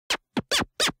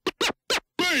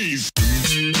freeze.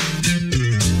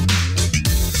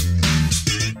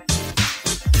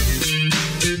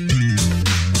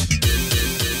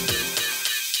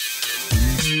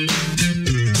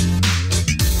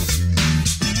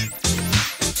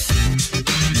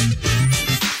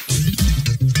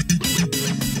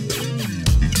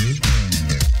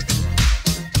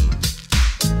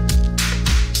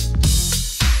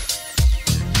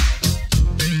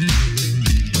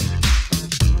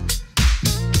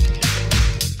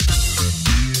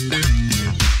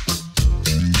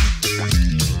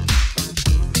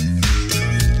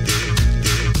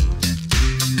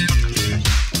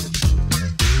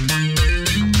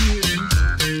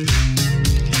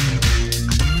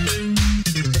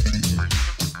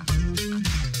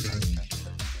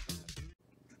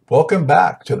 Welcome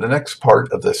back to the next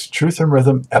part of this Truth and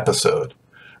Rhythm episode.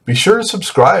 Be sure to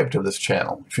subscribe to this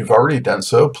channel. If you've already done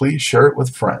so, please share it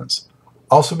with friends.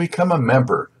 Also become a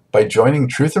member by joining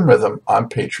Truth and Rhythm on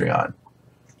Patreon,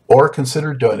 or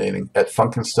consider donating at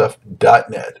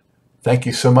funkinstuff.net. Thank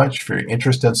you so much for your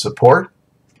interest and support.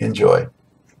 Enjoy.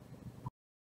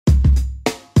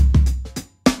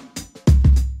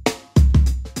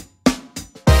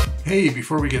 Hey,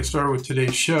 before we get started with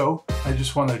today's show, I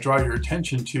just want to draw your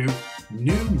attention to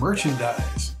new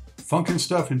merchandise. Funkin'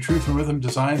 Stuff and Truth and Rhythm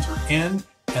designs are in,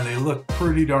 and they look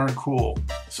pretty darn cool.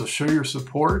 So show your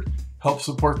support, help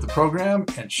support the program,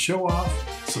 and show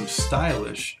off some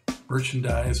stylish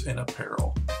merchandise and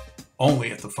apparel.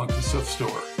 Only at the Funkin' Stuff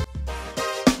store.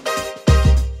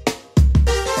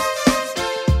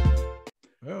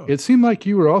 It seemed like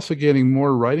you were also getting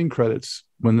more writing credits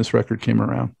when this record came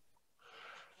around.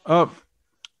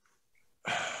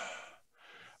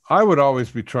 I would always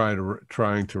be trying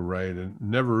to write and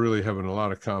never really having a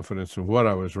lot of confidence in what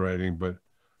I was writing, but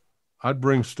I'd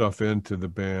bring stuff into the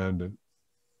band, and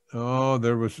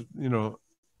there was,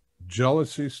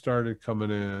 jealousy started coming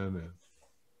in,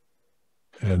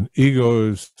 and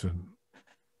egos,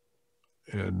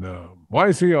 and why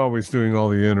is he always doing all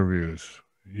the interviews?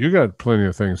 You got plenty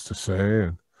of things to say.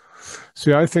 And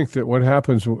see, I think that what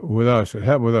happens with us, it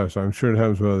happened with us, I'm sure it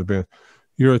happens with other bands.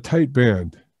 You're a tight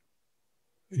band,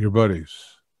 your buddies.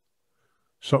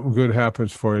 Something good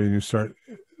happens for you, and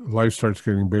life starts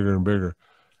getting bigger and bigger.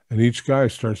 And each guy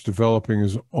starts developing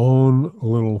his own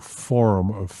little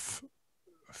form of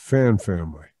fan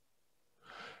family.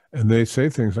 And they say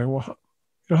things like, well,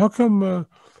 how come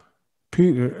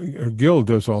Pete or Gil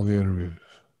does all the interviews?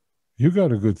 You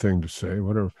got a good thing to say,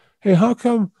 whatever. Hey, how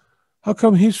come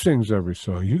he sings every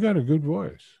song? You got a good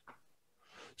voice.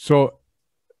 So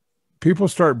people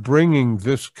start bringing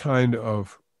this kind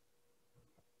of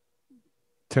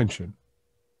tension.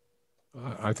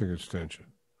 I think it's tension.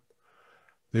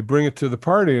 They bring it to the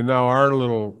party, and now our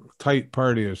little tight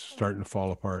party is starting to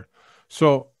fall apart.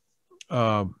 So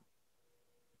I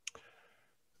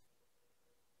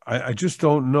just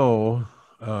don't know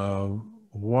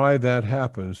why that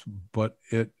happens, but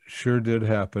it sure did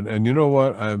happen. And you know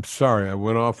what? I'm sorry, I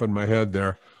went off in my head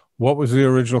there. What was the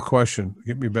original question?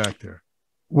 Get me back there.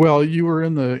 Well, you were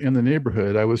in the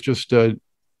neighborhood. I was just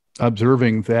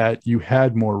observing that you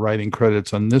had more writing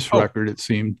credits on this record, it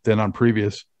seemed, than on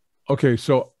previous. Okay,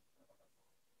 so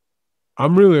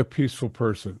I'm really a peaceful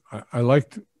person. I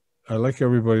like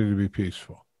everybody to be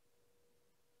peaceful,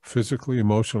 physically,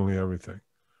 emotionally, everything.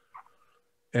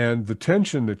 And the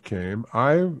tension that came,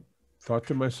 I thought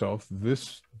to myself,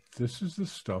 this is the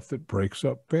stuff that breaks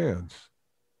up bands.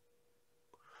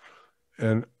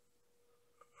 And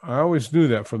I always knew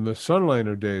that from the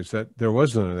Sunliner days, that there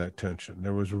was none of that tension.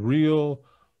 There was real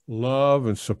love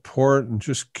and support and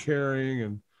just caring,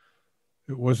 and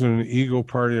it wasn't an ego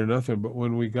party or nothing. But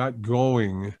when we got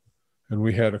going and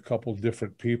we had a couple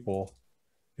different people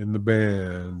in the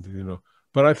band,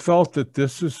 but I felt that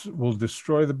will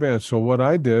destroy the band. So what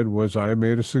I did was I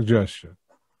made a suggestion.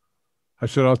 I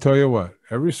said, I'll tell you what,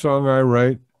 every song I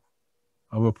write,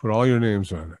 I'm going to put all your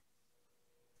names on it.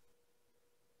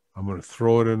 I'm going to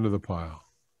throw it into the pile.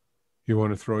 You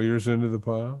want to throw yours into the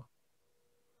pile?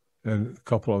 And a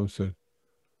couple of them said,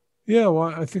 yeah, well,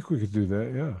 I think we could do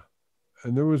that. Yeah.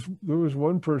 And there was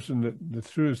one person that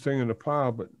threw his thing in the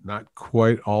pile, but not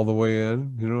quite all the way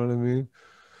in. You know what I mean?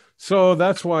 So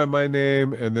that's why my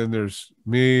name, and then there's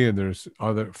me, and there's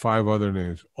 5 other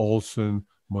names: Olson,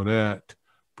 Monette,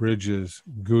 Bridges,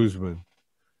 Guzman.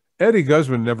 Eddie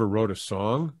Guzman never wrote a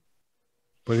song,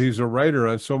 but he's a writer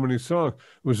on so many songs.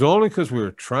 It was only because we were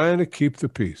trying to keep the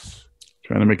peace.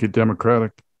 Trying to make it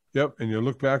democratic. Yep, and you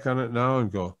look back on it now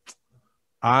and go,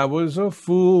 I was a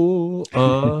fool,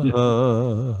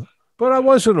 but I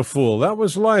wasn't a fool. That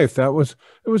was life. It was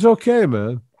okay,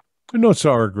 man. There are no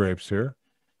sour grapes here.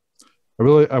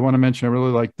 I want to mention, I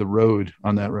really like The Road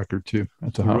on that record too.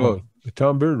 That's a hot one.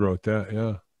 Tom Beard wrote that.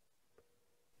 Yeah.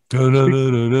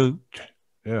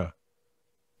 Yeah.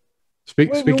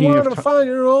 When Speaking you of want to find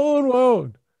your own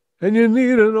road and you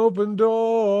need an open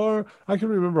door. I can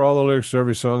remember all the lyrics to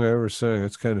every song I ever sang.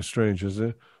 It's kind of strange, isn't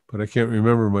it? But I can't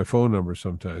remember my phone number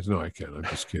sometimes. No, I can't. I'm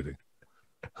just kidding.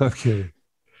 I'm kidding.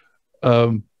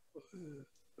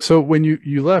 So when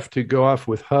you left to go off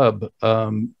with Hub,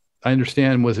 I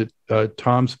understand, was it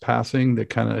Tom's passing that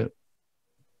kind of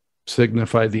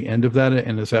signified the end of that?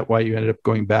 And is that why you ended up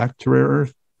going back to Rare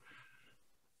Earth?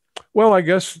 Well, I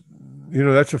guess,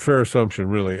 that's a fair assumption,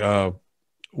 really.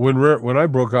 When I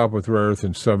broke up with Rare Earth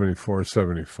in 74,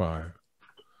 75,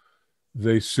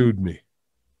 they sued me.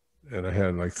 And I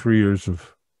had like 3 years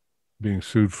of being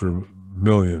sued for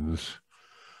millions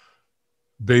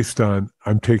based on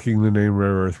I'm taking the name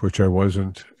Rare Earth, which I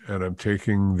wasn't, and I'm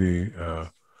taking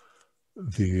the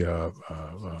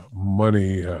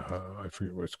money. I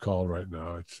forget what it's called right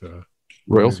now. It's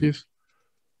royalties.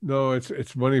 No,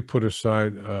 it's money put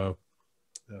aside.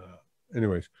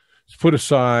 Anyways, it's put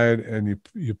aside, and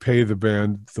you pay the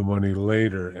band the money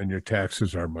later, and your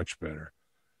taxes are much better.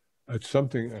 It's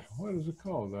something. What is it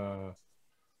called?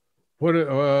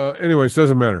 Anyways,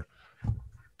 doesn't matter.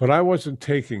 But I wasn't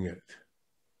taking it,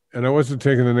 and I wasn't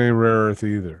taking the name Rare Earth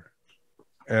either.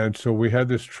 And so we had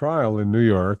this trial in New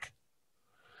York,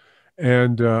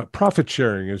 and profit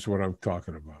sharing is what I'm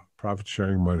talking about. Profit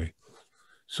sharing money.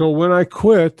 So when I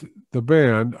quit the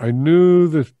band, I knew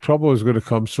the trouble was going to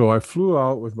come. So I flew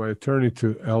out with my attorney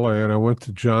to LA, and I went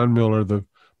to John Miller, the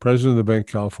president of the Bank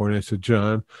of California. I said,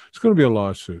 John, it's going to be a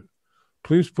lawsuit.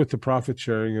 Please put the profit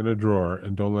sharing in a drawer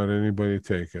and don't let anybody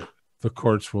take it. The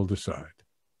courts will decide.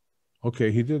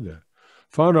 Okay, he did that.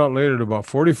 Found out later, about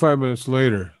 45 minutes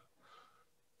later, a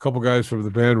couple guys from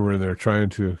the band were in there trying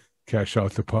to cash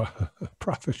out the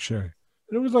profit sharing.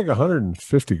 And it was like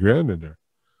 150 grand in there.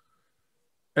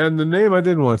 And the name, I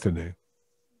didn't want the name.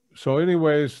 So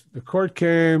anyways, the court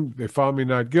came. They found me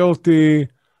not guilty.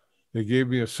 They gave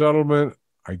me a settlement.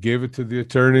 I gave it to the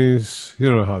attorneys.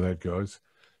 You know how that goes.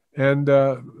 And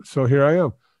so here I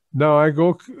am. Now I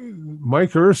go,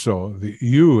 Mike Urso, the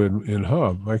U in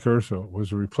Hub, Mike Urso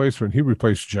was a replacement. He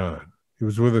replaced John. He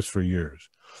was with us for years.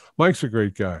 Mike's a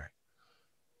great guy.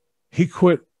 He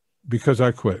quit because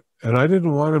I quit. And I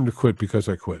didn't want him to quit because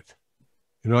I quit.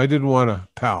 I didn't want a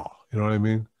pal. You know what I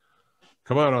mean?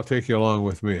 Come on, I'll take you along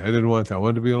with me. I didn't want that. I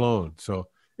wanted to be alone. So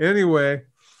anyway,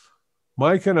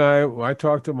 Mike and I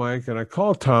talked to Mike, and I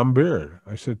called Tom Beard.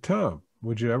 I said, Tom,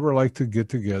 would you ever like to get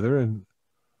together? And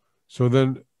so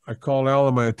then I called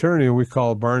Alan, my attorney, and we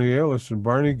called Barney Ailes, and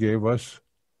Barney gave us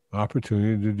the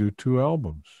opportunity to do 2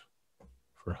 albums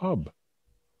for Hub.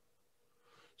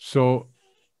 So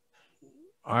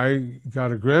I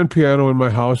got a grand piano in my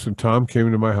house, and Tom came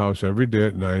to my house every day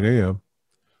at 9 a.m.,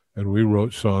 and we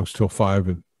wrote songs till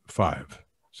 5,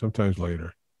 sometimes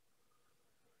later.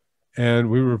 And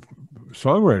we were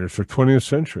songwriters for 20th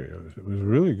Century. It was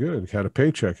really good. Had a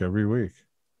paycheck every week.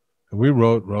 And we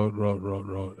wrote.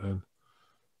 And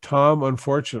Tom,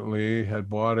 unfortunately, had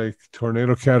bought a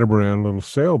Tornado Catamaran little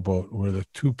sailboat where the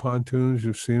 2 pontoons,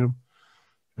 you've seen them.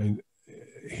 And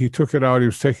he took it out. He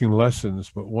was taking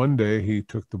lessons. But one day he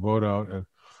took the boat out and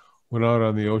went out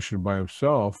on the ocean by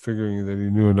himself, figuring that he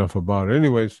knew enough about it.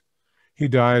 Anyways, he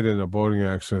died in a boating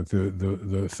accident.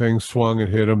 The thing swung and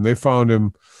hit him. They found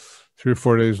him 3 or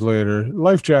 4 days later,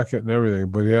 life jacket and everything,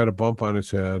 but he had a bump on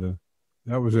his head, and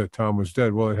that was it. Tom was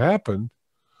dead. Well, it happened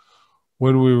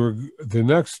when the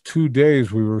next 2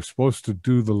 days, we were supposed to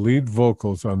do the lead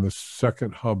vocals on the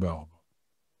second Hub album.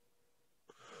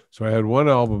 So I had 1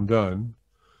 album done.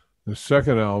 The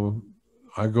second album,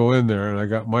 I go in there, and I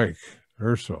got Mike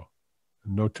Urso.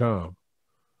 No Tom.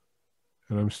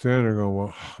 And I'm standing there going,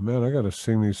 well, man, I got to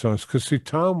sing these songs. Because, see,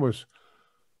 Tom was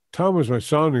my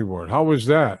sounding board. How was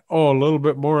that? Oh, a little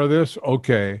bit more of this?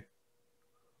 Okay.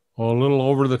 Oh, a little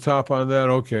over the top on that?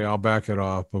 Okay, I'll back it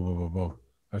off. Blah, blah, blah, blah.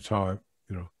 That's how I,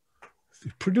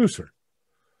 producer.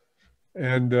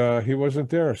 And he wasn't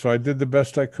there. So I did the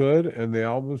best I could, and the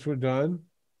albums were done.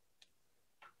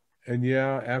 And,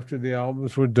 yeah, after the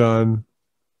albums were done,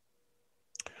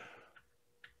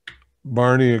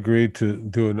 Barney agreed to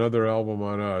do another album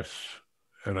on us.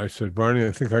 And I said, Barney,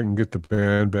 I think I can get the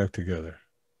band back together.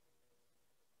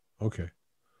 Okay.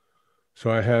 So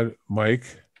I had Mike,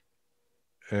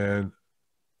 and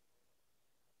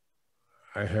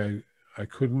I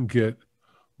couldn't get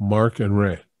Mark and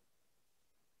Ray.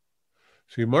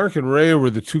 See, Mark and Ray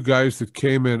were the 2 guys that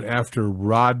came in after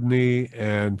Rodney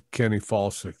and Kenny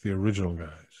Falsick, the original guys.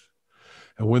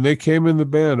 And when they came in the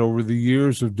band over the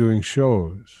years of doing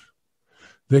shows,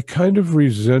 they kind of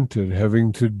resented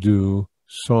having to do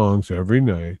songs every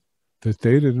night that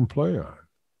they didn't play on.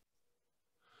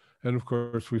 And of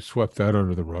course, we swept that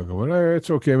under the rug and went, hey, it's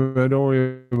okay, man. Don't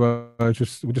worry about it.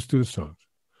 We'll just do the songs.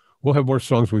 We'll have more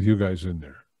songs with you guys in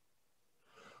there.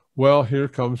 Well, here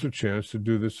comes a chance to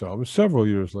do this album several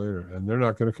years later, and they're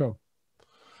not going to come.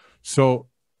 So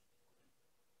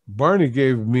Barney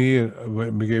gave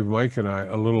Mike and I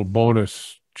a little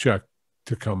bonus check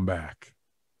to come back.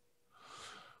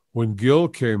 When Gil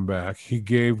came back, he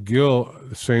gave Gil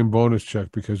the same bonus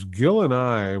check because Gil and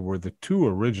I were the two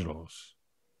originals.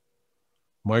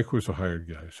 Mike was a hired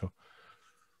guy. So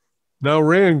now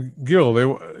Ray and Gil,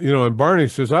 and Barney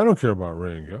says, I don't care about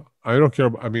Ray and Gil.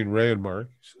 Ray and Mark.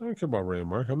 He says, I don't care about Ray and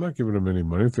Mark. I'm not giving them any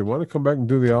money. If they want to come back and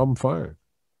do the album, fine.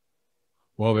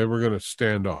 Well, they were going to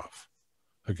stand off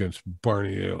against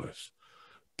Barney Ailes.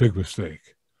 Big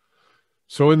mistake.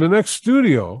 So in the next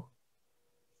studio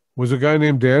was a guy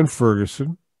named Dan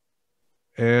Ferguson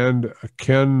and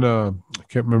Ken, I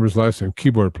can't remember his last name,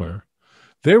 keyboard player.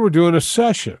 They were doing a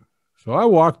session. So I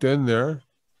walked in there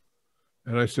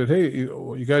and I said, hey,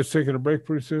 you guys taking a break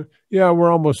pretty soon? Yeah,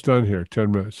 we're almost done here,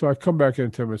 10 minutes. So I come back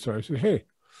in 10 minutes. I said, hey,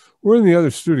 we're in the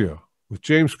other studio with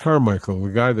James Carmichael, the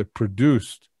guy that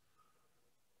produced,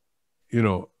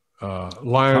 Lionel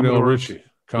Richie,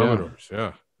 Commodores.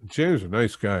 Yeah. James is a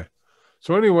nice guy.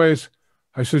 So anyways,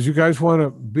 I says, you guys want to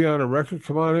be on a record?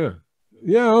 Come on in.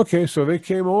 Yeah, okay. So they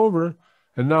came over,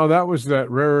 and now that was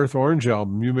that Rare Earth Orange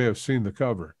album. You may have seen the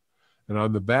cover. And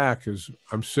on the back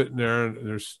I'm sitting there, and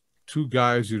there's two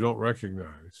guys you don't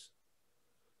recognize.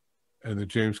 And the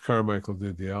James Carmichael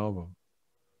did the album.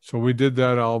 So we did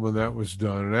that album, and that was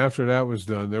done. And after that was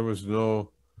done, there was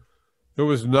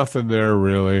nothing there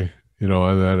really,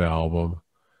 on that album.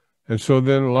 And so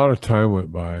then a lot of time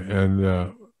went by,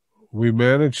 and we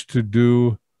managed to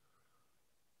do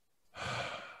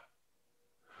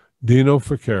Dino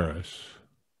Figueres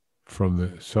from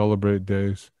the Celebrate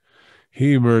days.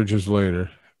 He emerges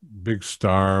later, big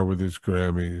star with his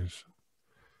Grammys.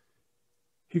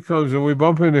 He comes and we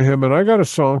bump into him, and I got a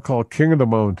song called King of the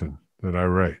Mountain that I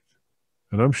write.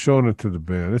 And I'm showing it to the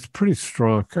band. It's pretty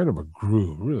strong, kind of a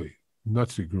groove, really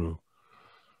nutsy groove.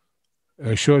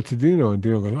 And I show it to Dino, and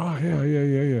Dino goes, oh,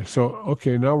 yeah. So,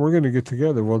 okay, now we're going to get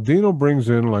together. Well, Dino brings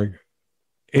in like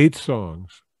 8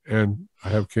 songs, and I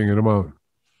have King of the Mountain.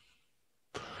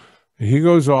 And he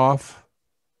goes off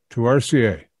to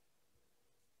RCA.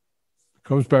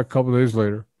 Comes back a couple of days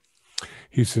later.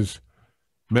 He says,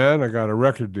 man, I got a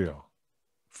record deal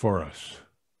for us.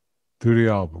 Do the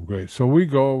album. Great. So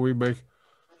we make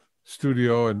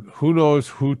studio, and who knows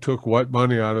who took what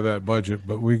money out of that budget,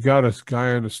 but we got a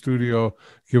guy in the studio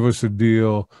give us a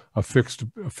deal, a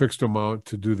fixed amount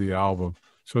to do the album.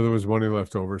 So there was money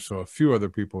left over. So a few other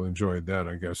people enjoyed that,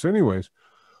 I guess. Anyways,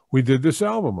 we did this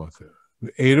album out there,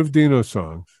 8 of Dino's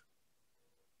songs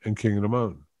and King of the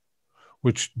Mountain,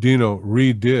 which Dino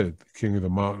redid King of the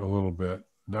Mountain a little bit,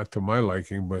 not to my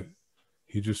liking, but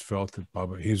he just felt that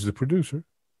he's the producer.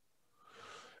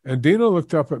 And Dino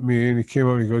looked up at me, and he came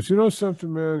up and he goes, you know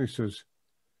something, man? He says,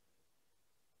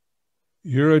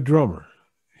 you're a drummer.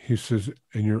 He says,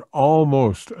 and you're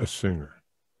almost a singer.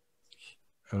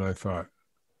 And I thought,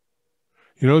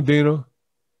 Dino,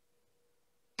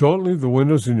 don't leave the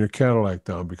windows in your Cadillac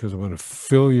down, because I'm going to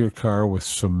fill your car with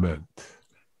cement.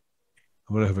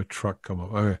 I'm going to have a truck come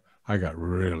up. I got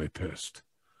really pissed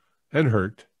and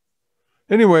hurt.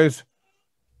 Anyways,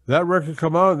 that record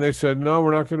come out, and they said, no,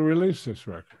 we're not going to release this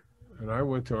record. And I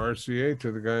went to RCA,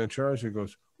 to the guy in charge. He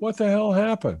goes, what the hell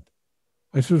happened?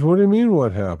 I says, what do you mean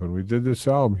what happened? We did this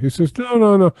album. He says,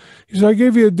 no. He says, I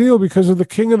gave you a deal because of the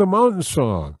King of the Mountain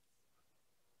song.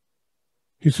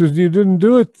 He says, you didn't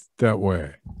do it that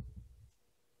way.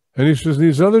 And he says,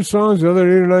 these other songs, the other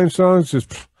 8 or 9 songs,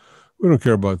 we don't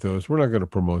care about those. We're not going to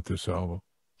promote this album.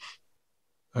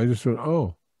 I just went,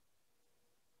 oh,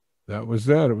 that was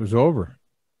that. It was over.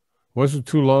 It wasn't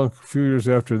too long, a few years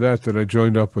after that I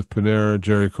joined up with Panera,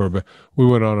 Jerry Corbett. We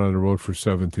went out on the road for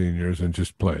 17 years and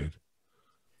just played.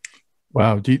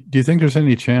 Wow. Do you think there's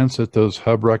any chance that those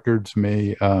Hub records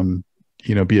may,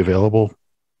 be available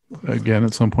again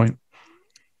at some point?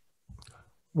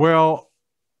 Well,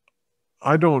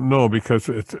 I don't know, because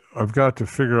I've got to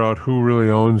figure out who really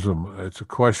owns them. It's a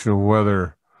question of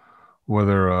whether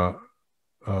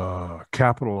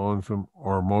Capitol owns them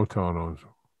or Motown owns them.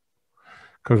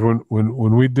 Because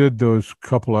when we did those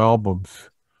couple albums,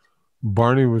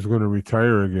 Barney was going to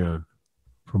retire again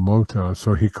from Motown,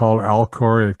 so he called Al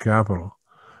Corey at Capitol,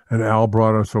 and Al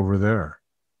brought us over there.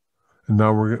 And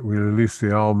now we released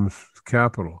the albums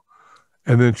Capitol,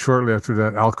 and then shortly after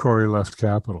that, Al Corey left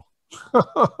Capitol.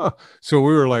 So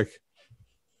we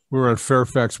were on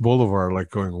Fairfax Boulevard, like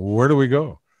going, where do we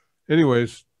go?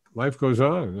 Anyways, life goes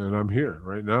on, and I'm here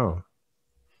right now.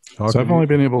 So I've only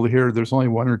been able to hear, there's only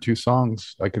 1 or 2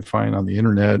 songs I could find on the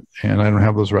internet, and I don't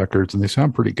have those records, and they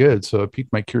sound pretty good. So it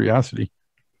piqued my curiosity.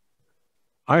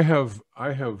 I have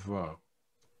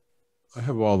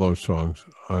all those songs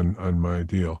on my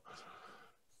deal.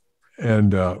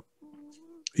 And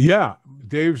yeah,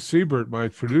 Dave Siebert, my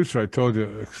producer, I told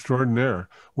you, extraordinaire.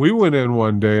 We went in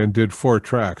one day and did 4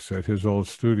 tracks at his old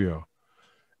studio.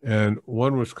 And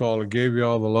one was called, I Gave You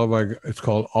All the Love. It's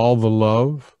called All the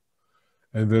Love.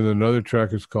 And then another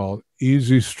track is called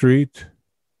Easy Street.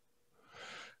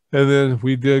 And then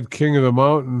we did King of the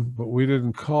Mountain, but we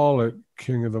didn't call it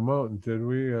King of the Mountain, did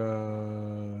we?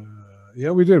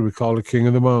 Yeah, we did. We called it King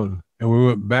of the Mountain. And we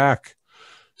went back.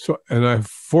 So, and I have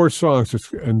 4 songs,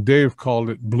 and Dave called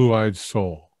it Blue Eyed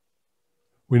Soul.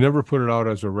 We never put it out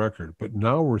as a record, but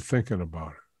now we're thinking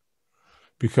about it.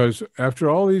 Because after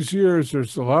all these years,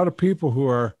 there's a lot of people who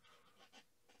are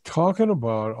talking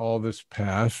about all this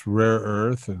past, rare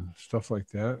earth and stuff like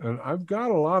that. And I've got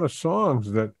a lot of songs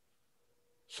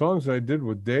I did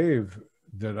with Dave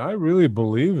that I really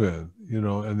believe in,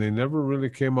 and they never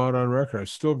really came out on record. I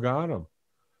still got them.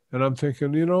 And I'm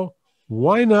thinking,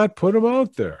 why not put them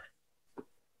out there?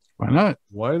 Why not?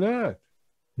 Why not?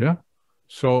 Yeah.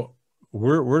 So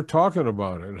we're talking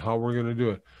about it and how we're going to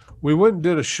do it. We went and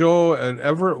did a show in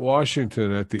Everett,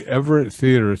 Washington at the Everett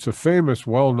Theater. It's a famous,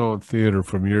 well-known theater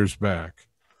from years back.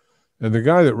 And the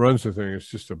guy that runs the thing is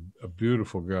just a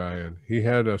beautiful guy. And he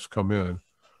had us come in.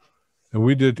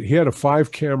 And he had a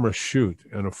 5-camera shoot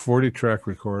and a 40-track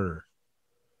recorder.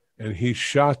 And he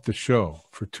shot the show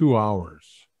for 2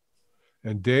 hours.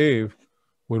 And Dave,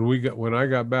 when I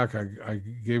got back, I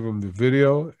gave him the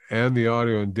video and the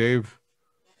audio, and Dave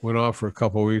went off for a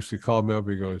couple of weeks. He called me up.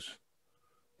 He goes,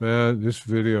 man, this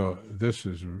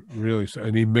is really,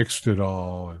 and he mixed it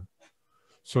all. And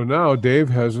so now Dave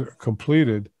has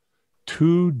completed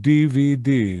 2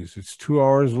 DVDs. It's 2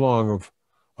 hours long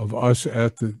of us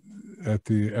at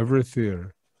the Everett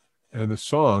Theater. And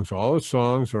all the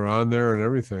songs are on there and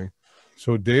everything.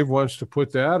 So Dave wants to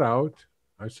put that out.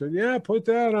 I said, yeah, put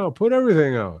that out. Put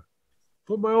everything out.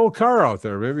 Put my old car out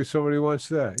there. Maybe somebody wants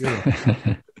that.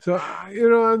 So, I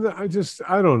don't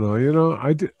know.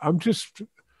 I'm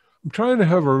trying to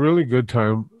have a really good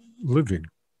time living.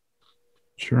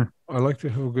 Sure. I like to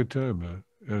have a good time, man.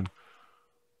 And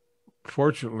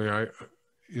fortunately, I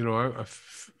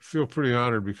feel pretty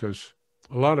honored because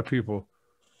a lot of people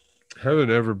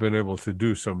haven't ever been able to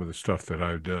do some of the stuff that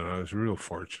I've done. I was real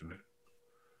fortunate.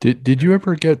 Did you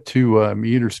ever get to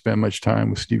meet or spend much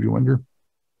time with Stevie Wonder?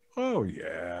 Oh,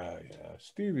 yeah.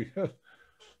 Stevie.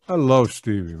 I love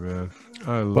Stevie, man.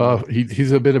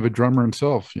 He's a bit of a drummer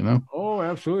himself, Oh,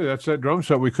 absolutely. That's that drum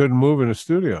set we couldn't move in a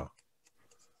studio.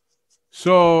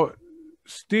 So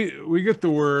we get the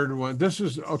word.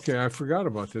 I forgot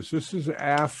about this. This is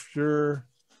after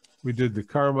we did the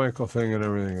Carmichael thing and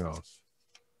everything else.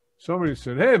 Somebody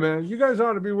said, hey, man, you guys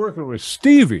ought to be working with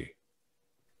Stevie.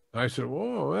 I said,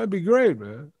 whoa, that'd be great,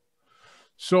 man.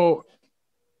 So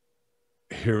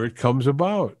here it comes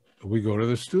about. We go to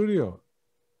the studio.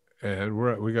 And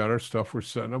we got our stuff. We're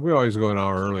setting up. We always go an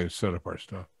hour early and set up our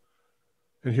stuff.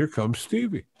 And here comes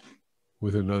Stevie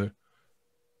with another.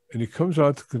 And he comes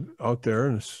out there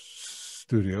in the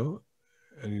studio,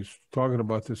 and he's talking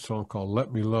about this song called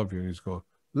 "Let Me Love You." And he's going,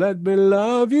 "Let me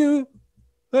love you,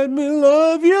 let me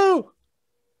love you."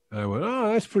 And I went,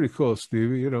 "Oh, that's pretty cool,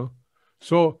 Stevie."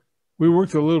 So we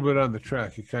worked a little bit on the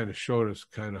track. He kind of showed us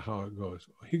kind of how it goes.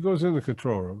 He goes in the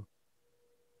control room,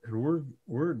 and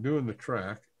we're doing the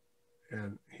track.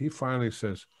 And he finally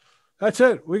says, that's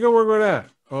it. We can work with that.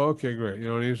 Oh, okay, great.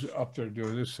 And he's up there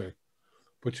doing this thing.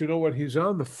 But you know what? He's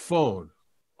on the phone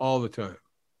all the time.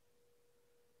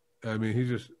 I mean,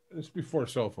 it's before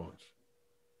cell phones.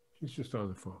 He's just on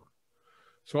the phone.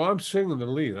 So I'm singing the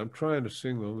lead. I'm trying to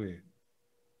sing the lead.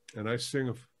 And I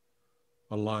sing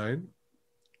a line,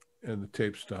 and the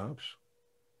tape stops.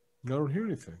 And I don't hear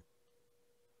anything.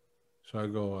 So I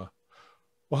go,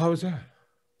 well, how was that?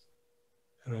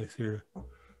 And I hear,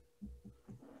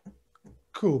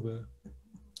 cool, man.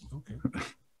 Okay.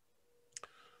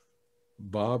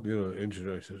 Bob,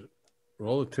 engineer, says,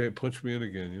 roll the tape, punch me in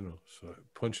again, So I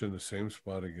punch in the same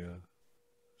spot again.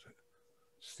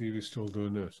 Stevie's still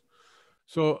doing this.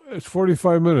 So it's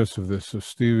 45 minutes of this. So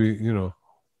Stevie, and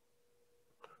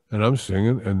I'm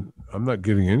singing, and I'm not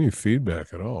getting any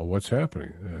feedback at all. What's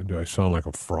happening? Do I sound like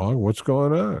a frog? What's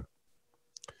going on?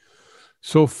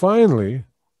 So finally,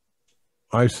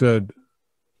 I said,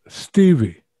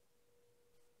 Stevie,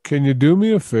 can you do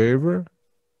me a favor?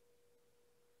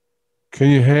 Can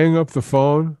you hang up the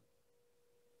phone?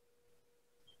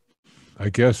 I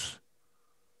guess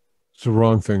it's the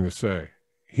wrong thing to say.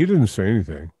 He didn't say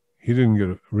anything. He didn't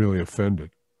get really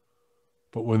offended.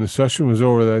 But when the session was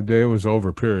over that day, it was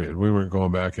over, period. We weren't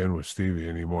going back in with Stevie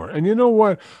anymore. And you know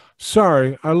what?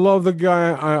 Sorry, I love the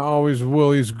guy. I always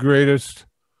will. He's greatest.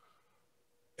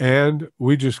 And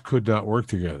we just could not work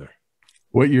together.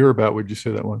 What year about would you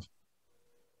say that was?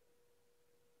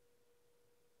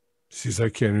 Jeez, I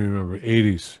can't even remember.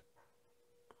 80s.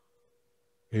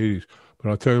 80s. But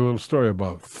I'll tell you a little story.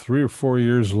 About 3 or 4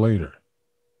 years later,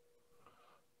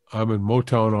 I'm in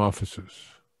Motown offices.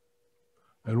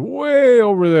 And way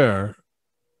over there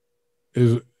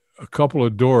is a couple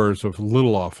of doors of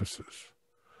little offices.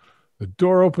 The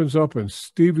door opens up and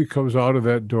Stevie comes out of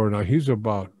that door. Now, he's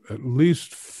about at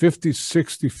least 50,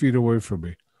 60 feet away from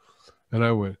me. And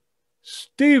I went,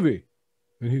 Stevie.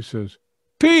 And he says,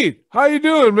 Pete, how you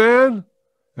doing, man?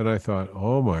 And I thought,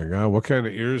 oh, my God, what kind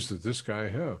of ears does this guy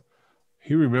have?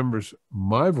 He remembers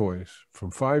my voice from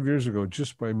 5 years ago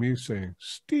just by me saying,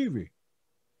 Stevie.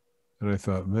 And I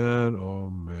thought, man, oh,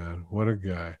 man, what a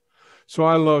guy. So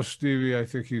I love Stevie. I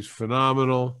think he's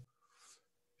phenomenal.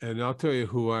 And I'll tell you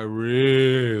who I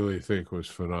really think was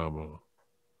phenomenal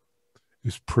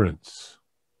is Prince.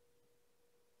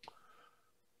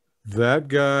 That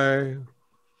guy,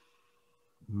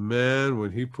 man,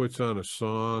 when he puts on a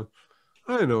song,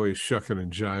 I know he's shucking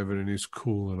and jiving and he's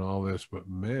cool and all this, but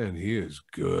man, he is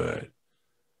good.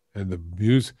 And the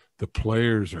music, the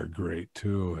players are great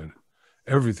too. And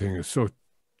everything is so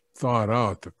thought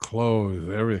out, the clothes,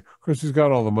 everything. Of course, he's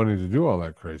got all the money to do all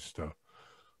that crazy stuff.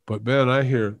 But man, I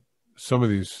hear some of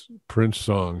these Prince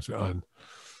songs on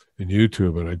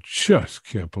YouTube, and I just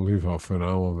can't believe how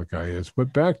phenomenal the guy is.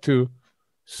 But back to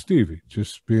Stevie,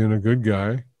 just being a good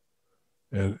guy.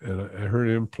 And I heard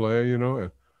him play, you know,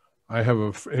 and I have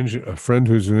a friend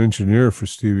who's an engineer for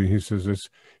Stevie. He says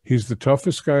he's the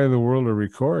toughest guy in the world to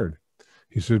record.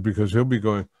 He said, because he'll be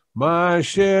going, my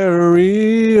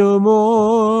Sherry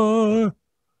Amore,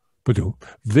 but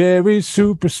very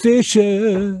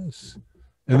superstitious.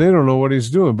 And they don't know what he's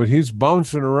doing, but he's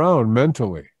bouncing around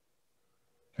mentally.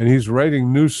 And he's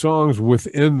writing new songs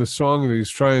within the song that he's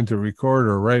trying to record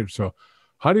or write. So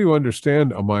how do you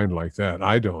understand a mind like that?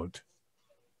 I don't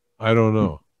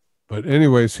know. But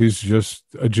anyways, he's just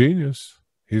a genius.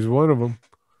 He's one of them.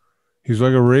 He's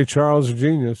like a Ray Charles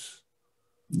genius.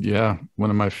 Yeah, one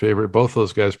of my favorite. Both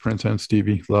those guys, Prince and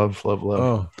Stevie. Love.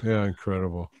 Oh, yeah,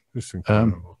 incredible. Just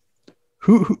incredible.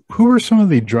 Who were some of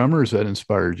the drummers that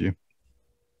inspired you?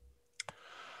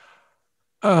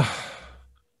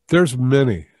 There's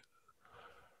many.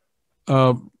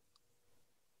 I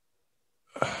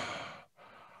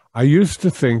used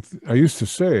to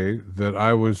say that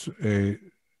I was a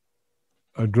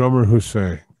drummer who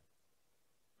sang.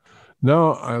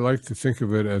 Now I like to think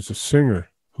of it as a singer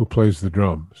who plays the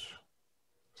drums.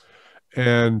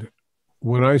 And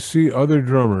when I see other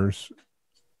drummers,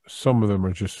 some of them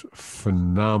are just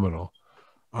phenomenal.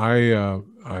 I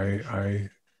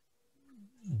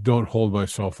don't hold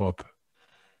myself up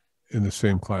in the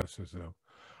same class as them.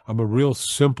 I'm a real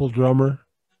simple drummer.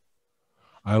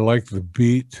 I like the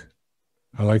beat.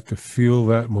 I like to feel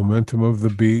that momentum of the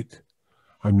beat.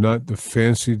 I'm not the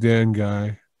fancy Dan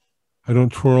guy. I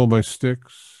don't twirl my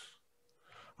sticks.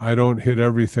 I don't hit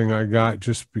everything I got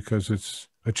just because it's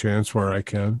a chance where I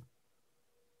can.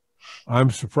 I'm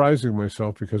surprising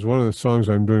myself because one of the songs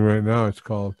I'm doing right now, it's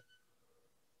called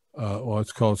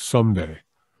Someday.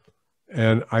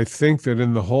 And I think that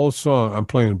in the whole song, I'm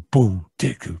playing boom,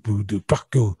 diku, boo, do,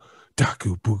 baku,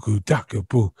 daku, buku, daku,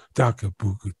 boom, daku,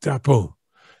 buku, da, boom.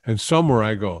 And somewhere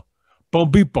I go,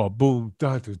 boom, beep, boom,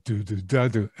 da, do, do, do, da,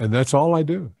 do. And that's all I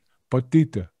do.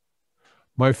 Patita.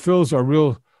 My fills are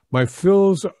real. My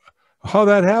fills, how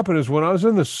that happened is when I was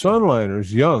in the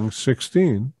Sunliners, young,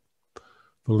 16,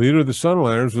 the leader of the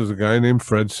Sunliners was a guy named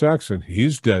Fred Saxon.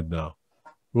 He's dead now.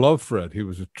 Love Fred. He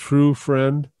was a true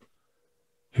friend.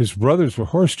 His brothers were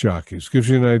horse jockeys. Gives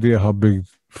you an idea how big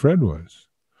Fred was.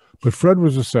 But Fred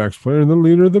was a sax player and the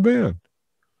leader of the band.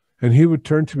 And he would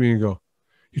turn to me and go,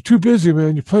 "You're too busy,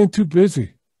 man. You're playing too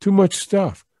busy. Too much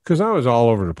stuff." Because I was all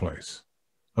over the place.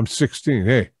 I'm 16.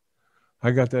 Hey,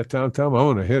 I got that tom-tom. I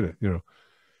want to hit it, you know.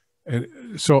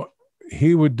 And so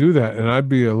he would do that, and I'd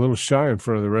be a little shy in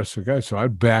front of the rest of the guys, so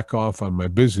I'd back off on my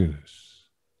busyness.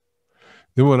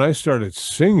 Then when I started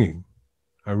singing,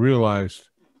 I realized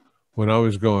when I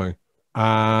was going,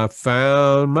 I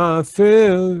found my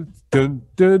fill, dun,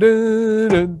 dun, dun,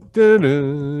 dun, dun,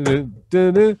 dun, dun,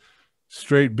 dun, dun.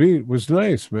 Straight beat was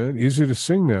nice, man. Easy to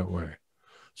sing that way.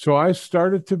 So I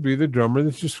started to be the drummer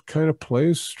that just kind of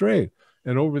plays straight.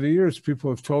 And over the years,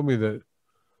 people have told me that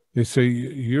they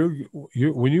say,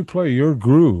 when you play your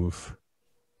groove,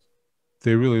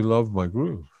 they really love my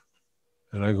groove.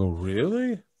 And I go,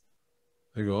 really?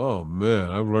 They go, oh, man,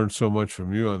 I've learned so much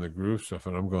from you on the groove stuff.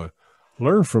 And I'm going,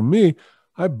 learn from me?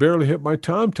 I barely hit my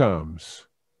tom-toms.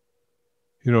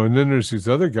 You know, and then there's these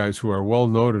other guys who are well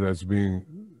noted as being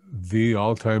the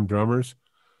all-time drummers.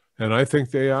 And I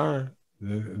think they are.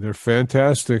 They're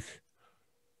fantastic.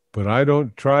 But I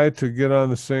don't try to get on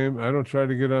the same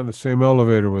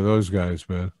elevator with those guys,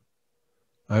 man.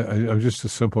 I'm just a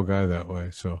simple guy that way.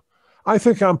 So I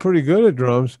think I'm pretty good at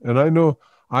drums. And I know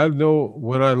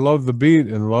when I love the beat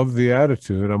and love the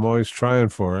attitude, I'm always trying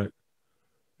for it.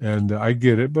 And I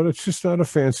get it, but it's just not a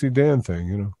fancy Dan thing,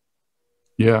 you know?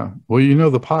 Yeah. Well, you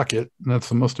know, the pocket, and that's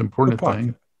the most important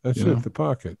thing. That's it, the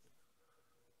pocket.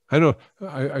 I know.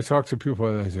 I talk to people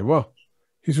and I say, well,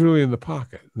 he's really in the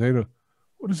pocket. And they go,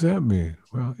 what does that mean?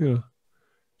 Well, you know,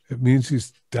 it means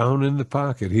he's down in the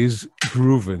pocket. He's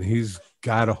grooving. He's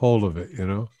got a hold of it, you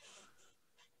know?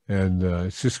 And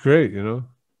it's just great, you know?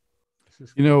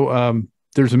 You know,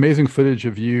 there's amazing footage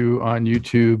of you on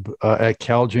YouTube at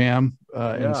Cal Jam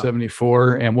in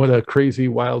 '74, and what a crazy,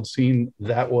 wild scene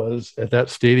that was at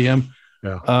that stadium.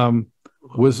 Yeah.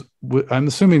 I'm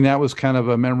assuming that was kind of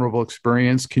a memorable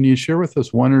experience. Can you share with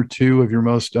us one or two of your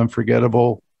most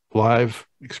unforgettable live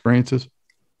experiences?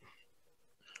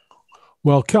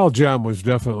 Well, Cal Jam was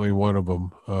definitely one of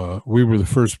them. We were the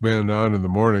first band on in the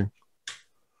morning.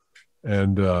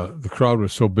 And the crowd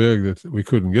was so big that we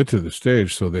couldn't get to the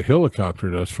stage. So they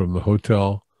helicoptered us from the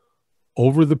hotel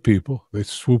over the people. They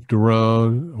swooped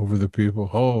around over the people.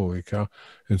 Holy cow.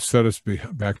 And set us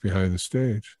back behind the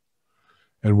stage.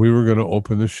 And we were going to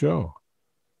open the show.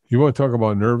 You want to talk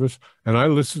about nervous? And I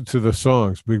listened to the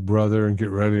songs, Big Brother and Get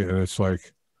Ready. And it's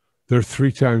like, they're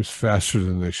 3 times faster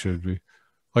than they should be.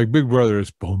 Like Big Brother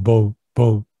is boom, boom,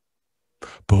 boom,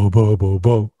 boom, boom, boom,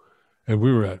 boom. And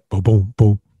we were at boom, boom,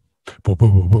 boom. Boom,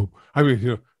 boom, boom, boom. I mean, you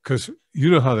know, because you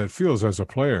know how that feels as a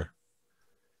player.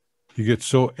 You get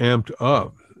so amped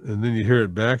up, and then you hear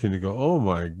it back, and you go, "Oh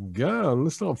my God,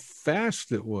 listen how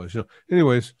fast it was!" You know.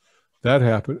 Anyways, that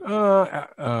happened.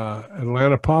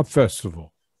 Atlanta Pop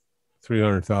Festival,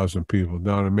 300,000 people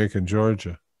down in Macon,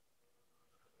 Georgia.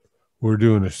 We're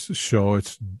doing a show.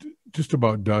 It's just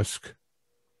about dusk.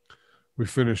 We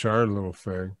finish our little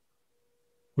thing,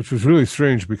 which was really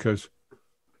strange because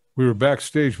we were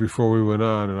backstage before we went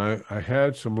on, and I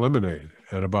had some lemonade.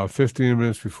 And about 15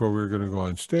 minutes before we were going to go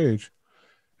on stage,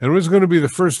 and it was going to be the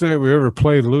first night we ever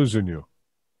played Losing You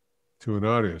to an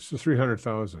audience, to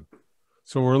 300,000.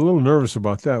 So we're a little nervous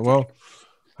about that. Well,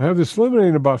 I have this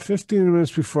lemonade about 15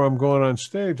 minutes before I'm going on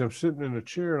stage. I'm sitting in a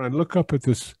chair, and I look up at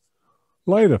this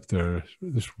light up there,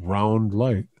 this round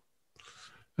light.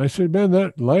 And I said, man,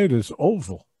 that light is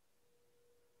oval.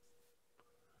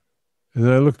 And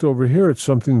then I looked over here at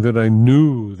something that I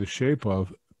knew the shape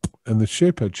of, and the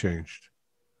shape had changed.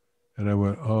 And I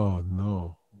went, oh,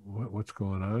 no, what's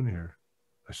going on here?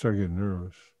 I started getting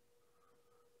nervous.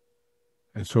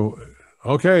 And so,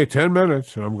 okay, 10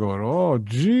 minutes. And I'm going, oh,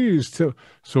 geez.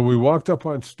 So we walked up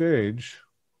on stage,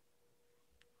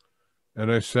 and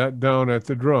I sat down at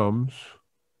the drums,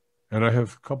 and I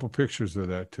have a couple pictures of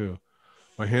that, too.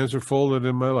 My hands are folded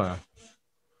in my lap.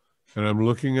 And I'm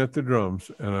looking at the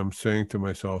drums, and I'm saying to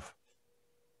myself,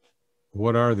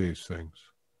 what are these things?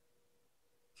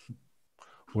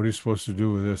 What are you supposed to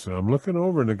do with this? And I'm looking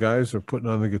over, and the guys are putting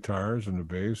on the guitars and the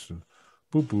bass and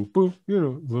boop, boop, boop, you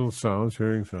know, little sounds,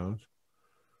 hearing sounds.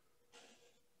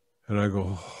 And I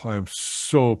go, oh, I'm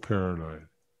so paranoid,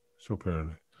 so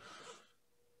paranoid.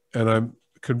 And I'm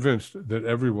convinced that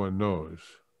everyone knows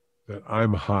that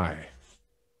I'm high.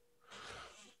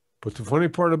 But the funny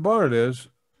part about it is,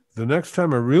 the next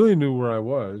time I really knew where I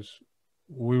was,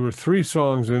 we were 3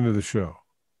 songs into the show.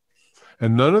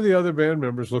 And none of the other band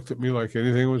members looked at me like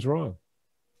anything was wrong.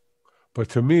 But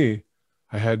to me,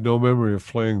 I had no memory of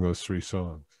playing those 3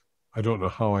 songs. I don't know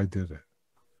how I did it.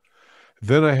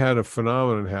 Then I had a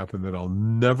phenomenon happen that I'll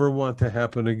never want to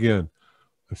happen again.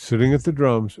 I'm sitting at the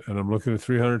drums, and I'm looking at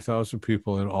 300,000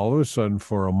 people, and all of a sudden,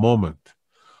 for a moment,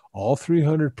 all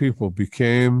 300 people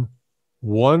became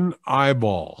one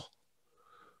eyeball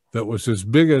that was as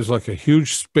big as like a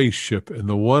huge spaceship, and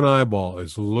the one eyeball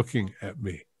is looking at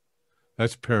me.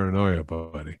 That's paranoia,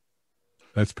 buddy.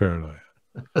 That's paranoia.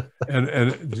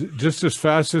 and just as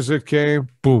fast as it came,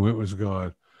 boom, it was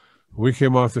gone. We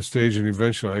came off the stage, and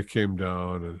eventually I came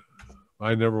down, and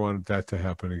I never wanted that to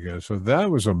happen again. So that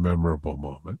was a memorable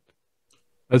moment.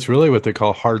 That's really what they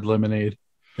call hard lemonade.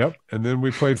 Yep. And then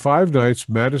we played 5 nights,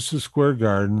 Madison Square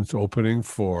Gardens, opening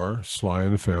for Sly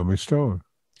and the Family Stone.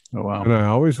 Oh, wow. And I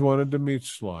always wanted to meet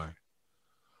Sly.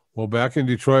 Well, back in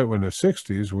Detroit, in the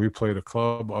 60s, we played a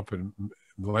club up in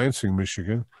Lansing,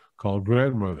 Michigan, called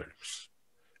Grandmothers.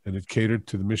 And it catered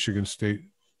to the Michigan State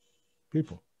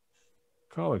people,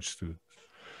 college students.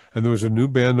 And there was a new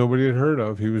band nobody had heard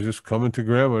of. He was just coming to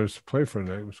Grandma's to play for a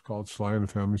night. It was called Sly and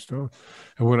the Family Stone.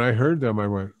 And when I heard them, I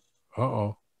went,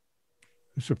 uh-oh,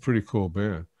 it's a pretty cool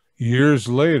band. Years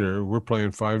later, we're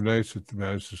playing 5 nights at the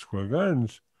Madison Square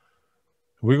Gardens.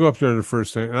 We go up there the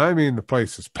first night, and I mean, the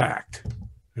place is packed.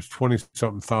 There's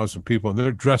 20-something thousand people, and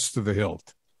they're dressed to the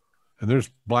hilt. And there's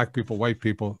black people, white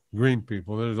people, green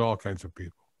people. There's all kinds of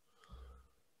people.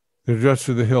 They're dressed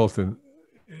to the hilt, and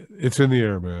it's in the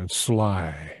air, man.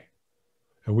 Sly.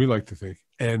 And we like to think,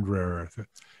 and rare earth.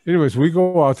 Anyways, we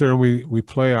go out there and we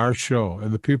play our show,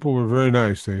 and the people were very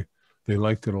nice. They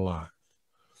liked it a lot.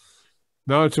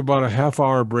 Now it's about a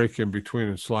half-hour break in between,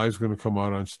 and Sly's going to come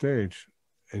out on stage.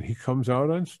 And he comes out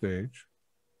on stage,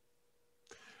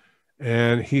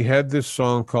 and he had this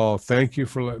song called "Thank You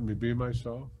for Letting Me Be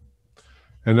Myself,"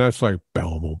 and that's like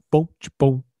boom boom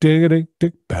boom ding ding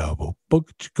ding boom boom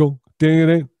boom ding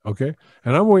ding. Okay,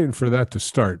 and I'm waiting for that to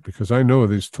start because I know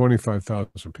these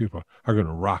 25,000 people are going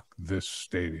to rock this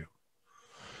stadium.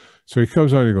 So he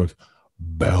comes on, and he goes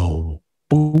boom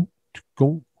boom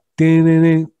boom ding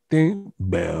ding ding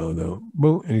boom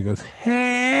boom, and he goes,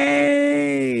 "Hey."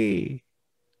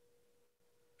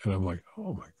 And I'm like,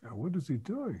 oh, my God, what is he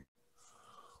doing?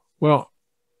 Well,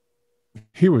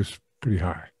 he was pretty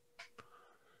high.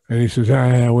 And he says,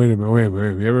 wait a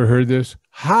minute. You ever heard this?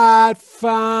 Hot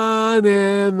fun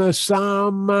in the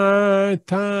summertime.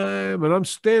 And I'm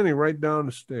standing right down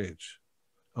the stage.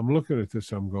 I'm looking at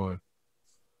this. I'm going,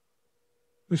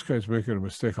 this guy's making a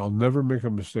mistake. I'll never make a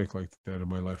mistake like that in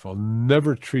my life. I'll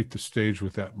never treat the stage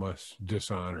with that much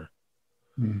dishonor.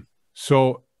 Mm.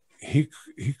 So he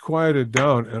quieted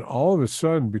down, and all of a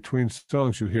sudden, between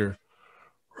songs, you hear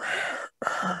rare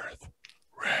earth,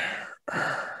 rare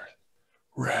earth,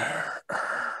 rare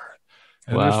earth.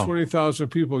 And wow. There's 20,000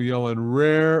 people yelling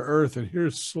rare earth, and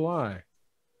here's Sly.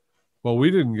 Well,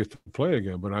 we didn't get to play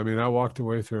again, but I mean, I walked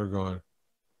away there going,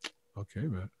 okay,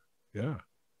 man, yeah,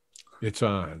 it's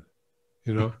on,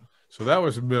 you know? So that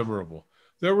was memorable.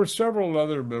 There were several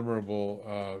other memorable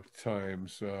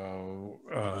times.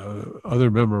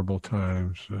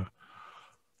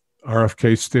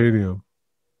 RFK Stadium.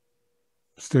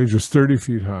 Stage was 30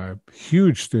 feet high,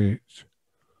 huge stage.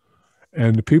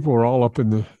 And the people were all up in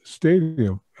the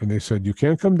stadium. And they said, you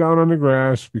can't come down on the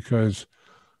grass because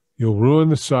you'll ruin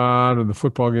the sod and the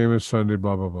football game is Sunday,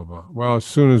 blah, blah, blah, blah. Well, as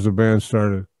soon as the band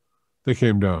started, they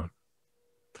came down.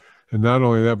 And not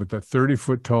only that, but that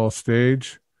 30-foot tall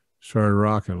stage started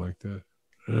rocking like that.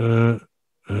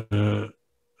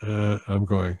 I'm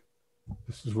going,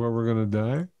 this is where we're going to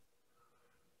die?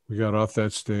 We got off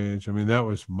that stage. I mean, that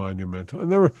was monumental.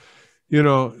 And there were, you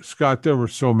know, Scott, there were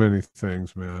so many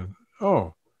things, man.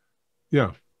 Oh,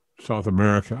 yeah, South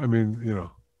America. I mean, you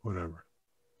know, whatever.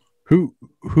 Who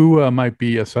might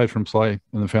be, aside from Sly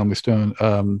and the Family Stone,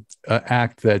 an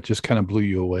act that just kind of blew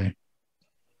you away?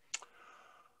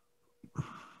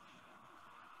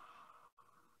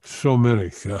 So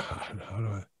many. God, how do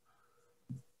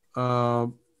I?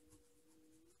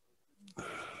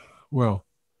 Well,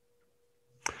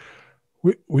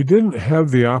 we didn't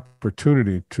have the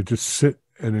opportunity to just sit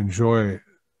and enjoy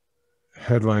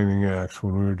headlining acts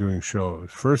when we were doing shows.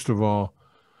 First of all,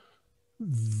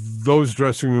 those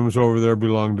dressing rooms over there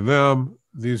belong to them.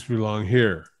 These belong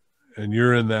here, and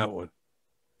you're in that one.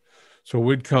 So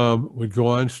we'd go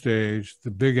on stage.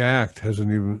 The big act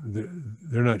hasn't even,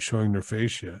 they're not showing their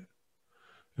face yet.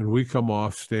 And we come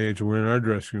off stage, and we're in our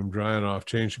dressing room drying off,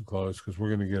 changing clothes because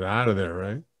we're going to get out of there,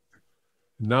 right?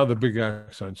 And now the big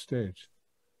act's on stage.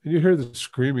 And you hear the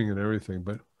screaming and everything.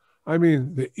 But, I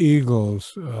mean, the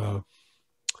Eagles,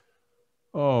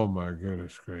 oh, my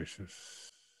goodness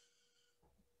gracious.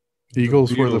 The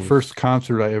Eagles were the first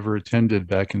concert I ever attended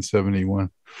back in 71.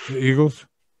 The Eagles?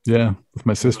 Yeah, with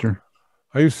my sister.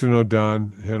 I used to know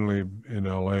Don Henley in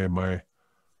L.A. My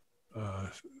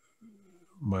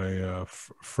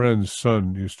friend's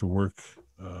son used to work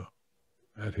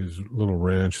at his little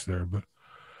ranch there. But,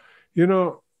 you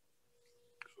know,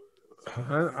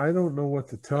 I don't know what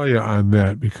to tell you on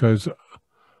that because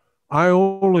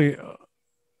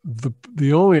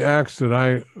the only acts that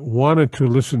I wanted to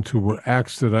listen to were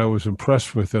acts that I was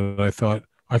impressed with and I thought,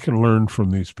 I can learn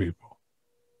from these people.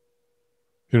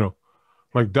 You know,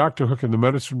 like Dr. Hook and the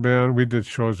Medicine Band, we did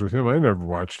shows with him. I never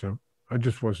watched him. I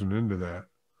just wasn't into that.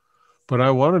 But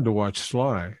I wanted to watch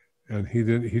Sly, and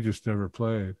he just never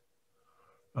played.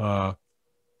 Atlanta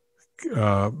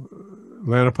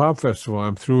Pop Festival.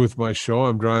 I'm through with my show.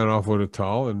 I'm drying off with a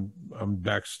towel, and I'm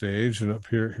backstage. And up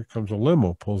here comes a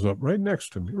limo, pulls up right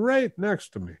next to me.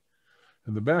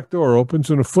 And the back door opens,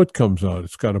 and a foot comes out.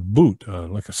 It's got a boot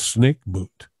on, like a snake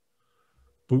boot.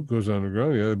 Boot goes on the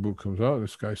ground. The other boot comes out.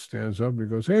 This guy stands up and he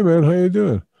goes, "Hey, man, how you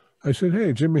doing?" I said,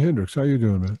 "Hey, Jimi Hendrix, how you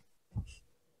doing, man?"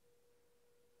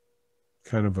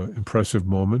 Kind of an impressive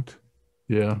moment.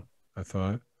 Yeah. I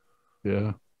thought.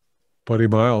 Yeah. Buddy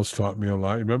Miles taught me a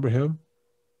lot. You remember him?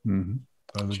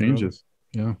 Mm-hmm. Changes.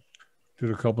 Drum? Yeah.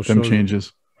 Did a couple Them shows.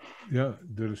 changes. Yeah.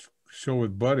 Did a show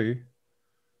with Buddy.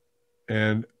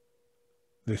 And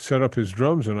they set up his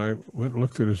drums, and I went and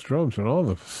looked at his drums, and all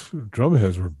the drum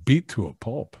heads were beat to a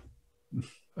pulp.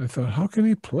 I thought, how can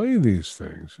he play these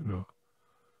things? You know,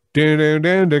 dan dan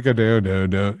dan dicka dan dan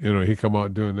dan. You know, he come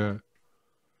out doing that.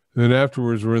 And then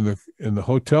afterwards, we're in the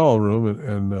hotel room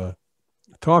and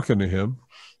talking to him,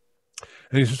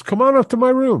 and he says, "Come on up to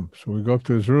my room." So we go up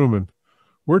to his room, and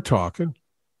we're talking,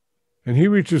 and he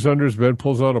reaches under his bed,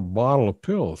 pulls out a bottle of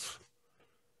pills.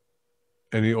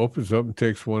 And he opens up and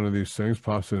takes one of these things,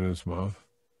 pops it in his mouth.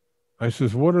 I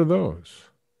says, "What are those?"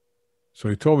 So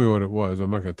he told me what it was.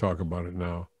 I'm not going to talk about it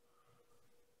now.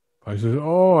 I said,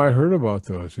 "Oh, I heard about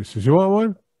those." He says, "You want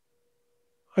one?"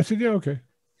 I said, "Yeah, okay."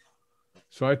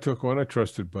 So I took one. I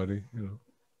trusted Buddy, you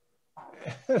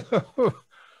know.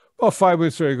 About 5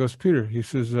 minutes later, he goes, "Peter," he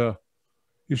says,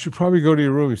 "you should probably go to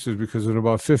your room." He says, "because in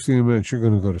about 15 minutes, you're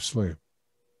going to go to sleep."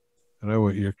 And I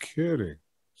went, "You're kidding."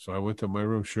 So I went to my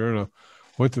room, sure enough.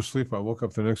 Went to sleep. I woke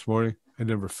up the next morning. I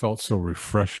never felt so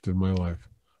refreshed in my life.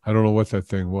 I don't know what that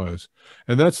thing was.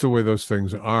 And that's the way those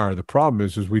things are. The problem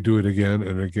is we do it again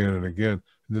and again and again,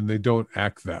 and then they don't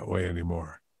act that way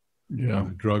anymore. Yeah.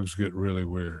 And the drugs get really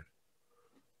weird.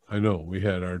 I know. We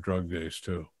had our drug days,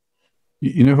 too.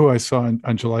 You know who I saw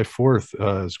on July 4th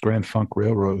is Grand Funk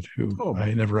Railroad, who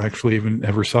I never actually even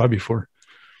ever saw before.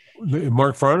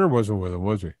 Mark Farner wasn't with him,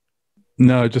 was he?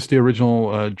 No, just the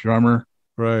original drummer.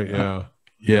 Right, yeah.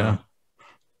 Yeah.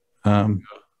 And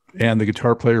the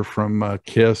guitar player from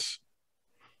Kiss.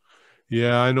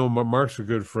 Yeah, I know Mark's a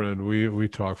good friend. We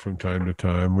talk from time to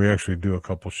time. We actually do a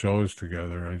couple shows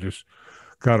together. I just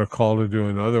got a call to do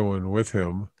another one with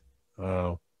him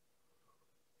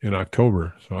in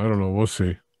October. So I don't know. We'll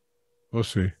see. We'll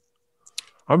see.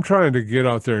 I'm trying to get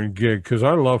out there and gig because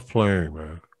I love playing,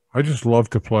 man. I just love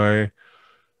to play.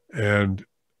 And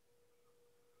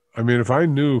I mean, if I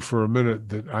knew for a minute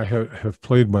that I have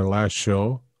played my last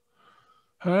show,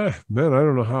 man, I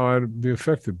don't know how I'd be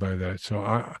affected by that. So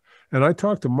I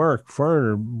talked to Mark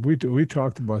Farner. We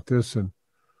talked about this and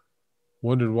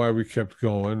wondered why we kept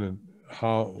going and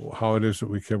how it is that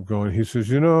we kept going. He says,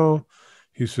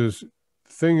 the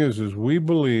thing is we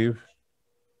believe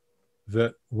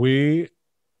that we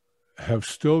have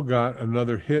still got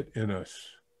another hit in us.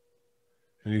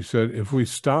 And he said, if we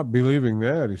stop believing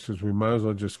that, he says, we might as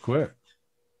well just quit.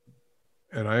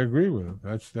 And I agree with him.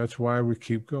 That's why we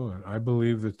keep going. I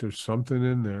believe that there's something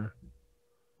in there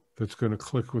that's going to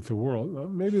click with the world. Well,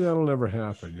 maybe that'll never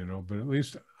happen, but at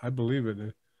least I believe it.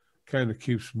 It kind of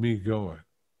keeps me going.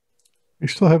 You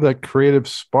still have that creative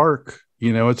spark.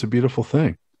 It's a beautiful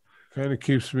thing. Kind of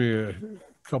keeps me a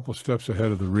couple steps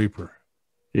ahead of the Reaper.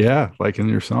 Yeah, like in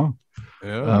your song.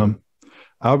 Yeah.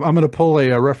 I'm going to pull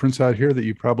a reference out here that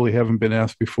you probably haven't been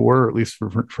asked before, or at least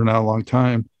for not a long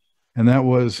time. And that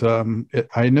was,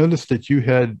 I noticed that you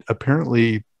had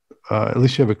apparently, at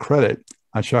least you have a credit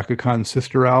on Chaka Khan's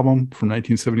sister album from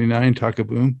 1979, Taka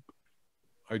Boom.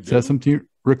 Is that something you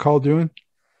recall doing?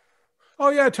 Oh,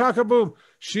 yeah, Taka Boom.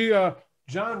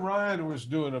 John Ryan was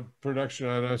doing a production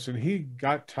on us, and he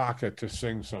got Taka to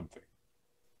sing something.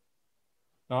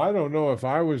 Now, I don't know if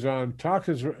I was on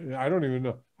Taka's, I don't even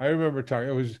know. I remember Taka.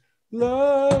 It was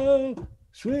Love,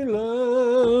 Sweet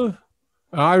Love.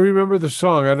 I remember the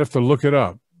song. I'd have to look it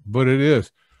up, but it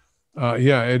is.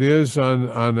 Yeah, it is on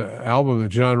an album that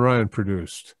John Ryan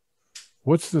produced.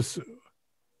 What's this?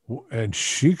 And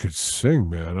she could sing,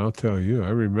 man. I'll tell you. I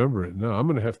remember it now. I'm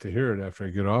going to have to hear it after I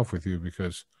get off with you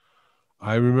because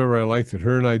I remember I liked it.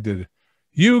 Her and I did it.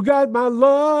 You got my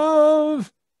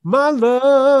love, my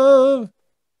love.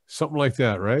 Something like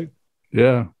that, right?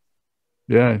 Yeah.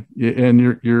 Yeah.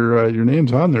 And your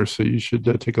name's on there, so you should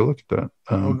take a look at that.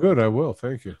 Oh, good. I will.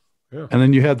 Thank you. Yeah. And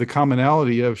then you had the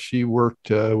commonality of she worked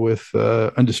with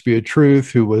Undisputed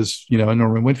Truth, who was, a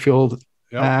Norman Whitfield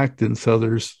act. And so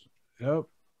there's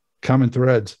common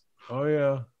threads. Oh,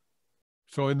 yeah.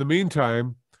 So in the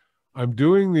meantime, I'm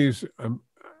doing these.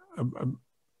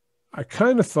 I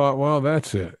kind of thought, well,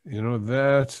 that's it.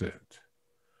 That's it.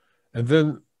 And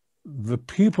then the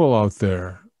people out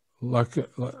there, like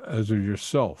as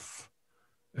yourself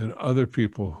and other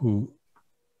people who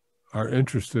are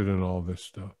interested in all this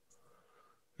stuff,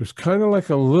 there's kind of like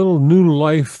a little new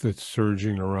life that's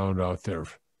surging around out there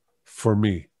for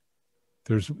me.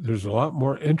 There's a lot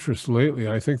more interest lately.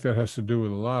 I think that has to do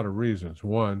with a lot of reasons.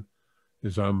 One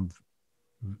is I'm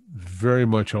very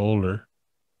much older,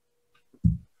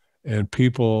 and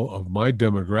people of my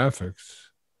demographics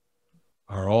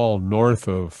are all north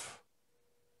of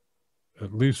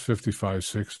at least 55,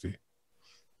 60.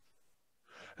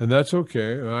 And that's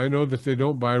okay. I know that they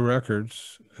don't buy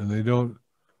records and they don't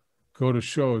go to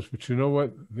shows, but you know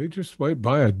what? They just might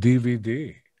buy a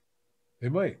DVD. They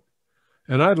might.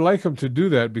 And I'd like them to do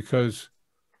that because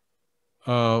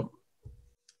in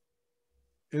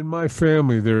my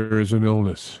family, there is an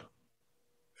illness,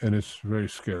 and it's very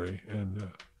scary.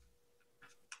 And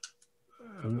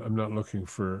I'm not looking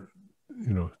for,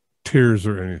 tears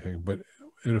or anything, but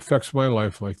it affects my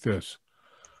life like this.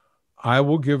 I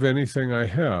will give anything I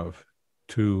have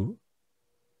to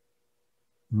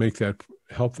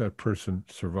help that person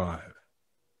survive.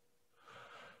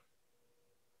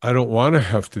 I don't want to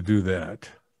have to do that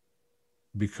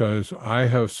because I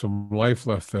have some life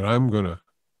left that I'm going to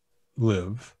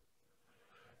live,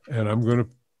 and I'm going to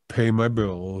pay my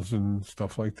bills and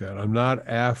stuff like that. I'm not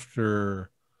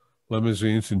after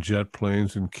limousines and jet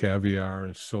planes and caviar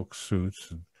and silk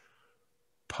suits and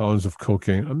pounds of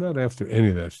cocaine. I'm not after any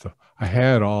of that stuff. I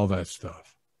had all that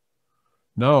stuff.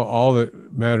 Now, all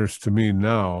that matters to me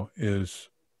now is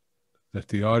that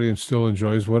the audience still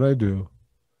enjoys what I do.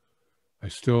 I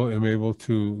still am able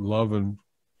to love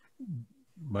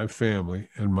my family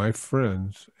and my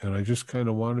friends, and I just kind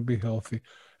of want to be healthy,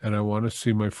 and I want to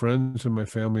see my friends and my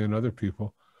family and other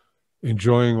people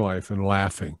enjoying life and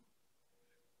laughing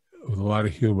with a lot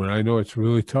of humor. I know it's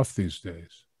really tough these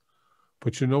days,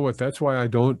 but you know what? That's why I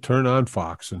don't turn on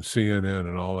Fox and CNN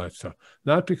and all that stuff.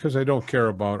 Not because I don't care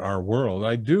about our world.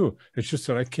 I do. It's just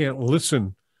that I can't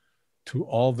listen to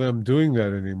all them doing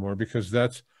that anymore because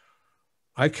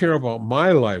I care about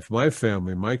my life, my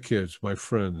family, my kids, my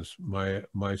friends,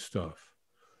 my stuff.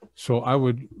 So I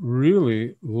would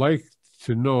really like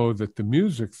to know that the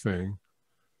music thing,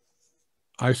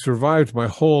 I survived my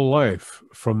whole life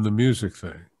from the music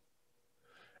thing.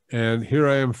 And here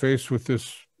I am faced with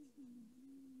this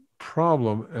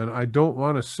problem, and I don't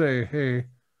want to say, hey,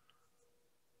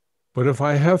 but if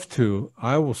I have to,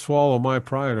 I will swallow my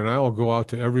pride and I will go out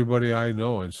to everybody I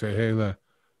know and say, hey,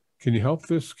 can you help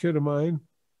this kid of mine?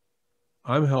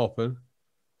 I'm helping.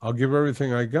 I'll give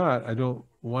everything I got. I don't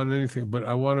want anything, but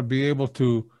I want to be able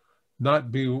to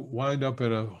not be wind up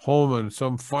in a home on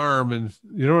some farm and,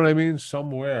 you know what I mean?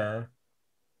 Somewhere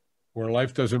where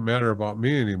life doesn't matter about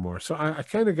me anymore. So I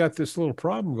kind of got this little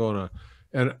problem going on.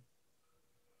 And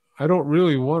I don't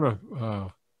really want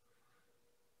to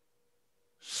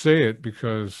say it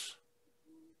because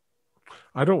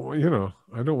I don't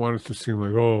want it to seem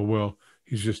like, oh, well,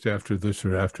 he's just after this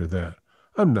or after that.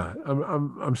 I'm not.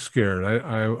 I'm scared.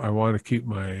 I want to keep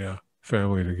my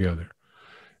family together,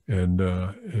 and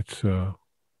it's a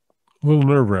little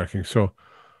nerve-wracking. So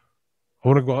I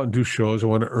want to go out and do shows. I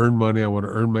want to earn money. I want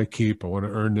to earn my keep. I want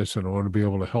to earn this, and I want to be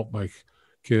able to help my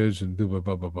kids and do blah,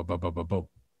 blah, blah, blah, blah, blah, blah, blah.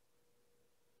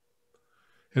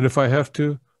 And if I have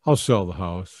to, I'll sell the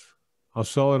house. I'll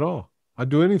sell it all. I'd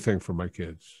do anything for my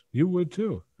kids. You would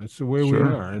too. That's the way we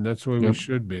are, and that's the way we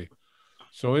should be.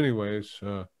 So anyways,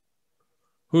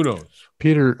 who knows?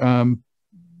 Peter,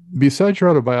 besides your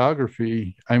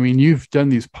autobiography, I mean, you've done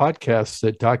these podcasts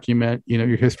that document,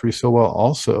 your history so well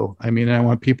also. I mean, I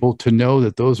want people to know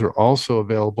that those are also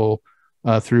available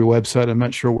through your website. I'm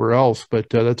not sure where else, but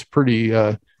that's pretty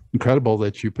incredible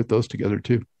that you put those together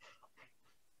too.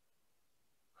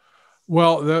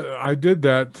 Well, I did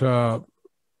that.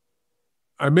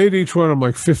 I made each one of them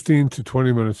like 15 to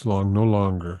 20 minutes long, no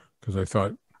longer, because I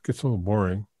thought it gets a little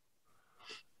boring.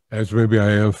 As maybe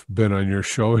I have been on your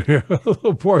show here, a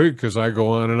little boring because I go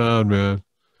on and on, man.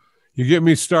 You get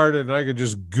me started and I can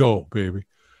just go, baby.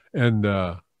 And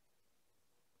I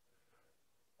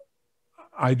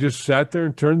just sat there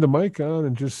and turned the mic on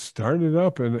and just started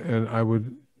up. And I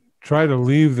would try to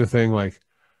leave the thing like,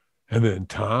 and then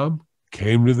Tom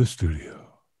came to the studio.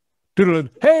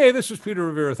 Hey, this is Peter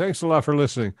Rivera. Thanks a lot for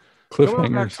listening. Come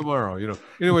on back tomorrow.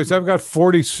 Anyways, I've got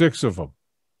 46 of them.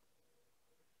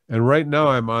 And right now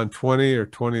I'm on 20 or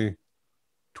 21,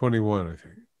 I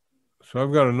think. So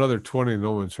I've got another 20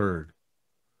 no one's heard.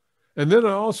 And then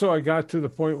I got to the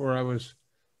point where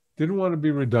didn't want to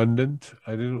be redundant.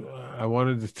 I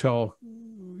wanted to tell,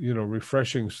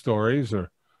 refreshing stories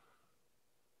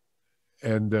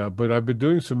And but I've been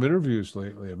doing some interviews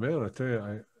lately, and man, I tell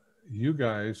you, you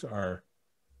guys are,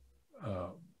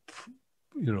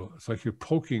 you know, it's like you're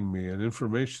poking me and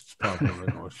information's popping up.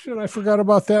 I go, shit, I forgot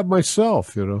about that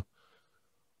myself, you know,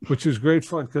 which is great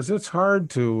fun because it's hard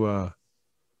to.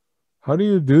 How do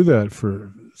you do that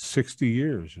for 60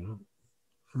 years? You know,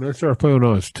 when I started playing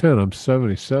when I was 10, I'm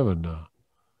 77 now.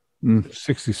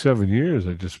 67 years,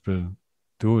 I've just been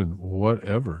doing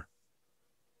whatever.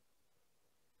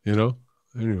 You know.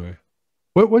 Anyway.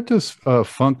 What does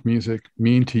funk music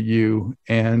mean to you?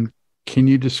 And can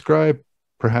you describe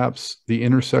perhaps the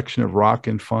intersection of rock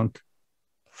and funk?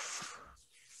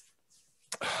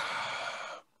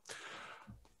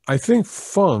 I think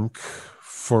funk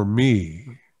for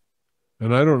me,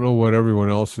 and I don't know what everyone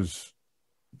else's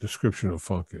description of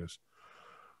funk is,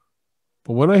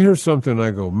 but when I hear something,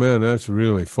 I go, man, that's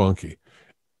really funky.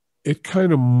 It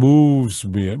kind of moves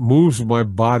me. It moves my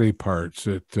body parts.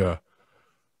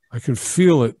 I can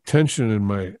feel it, tension in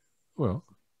my, well,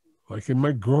 like in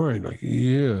my groin, like,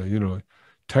 yeah, you know,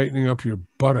 tightening up your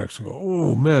buttocks. Go,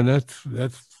 oh man, that's,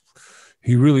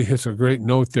 he really hits a great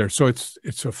note there. So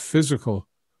it's a physical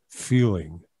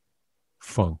feeling,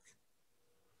 funk.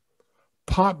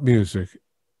 Pop music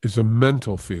is a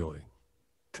mental feeling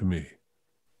to me.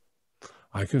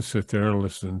 I can sit there and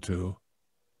listen to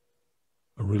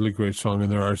a really great song,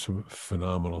 and there are some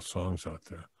phenomenal songs out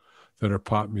there that are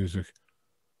pop music,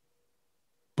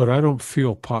 but I don't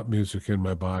feel pop music in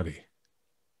my body.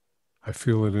 I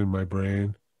feel it in my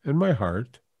brain and my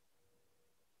heart.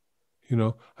 You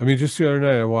know, I mean, just the other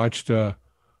night I watched The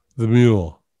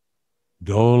Mule.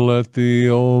 Don't let the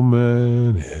old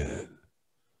man in.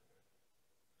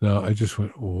 Now I just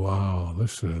went, wow,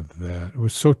 listen to that. It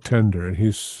was so tender, and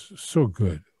he's so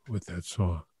good with that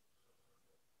song.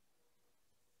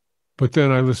 But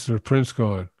then I listened to Prince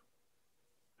going,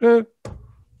 and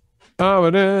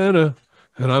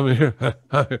I'm here.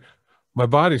 My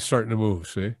body's starting to move,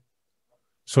 see?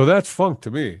 So that's funk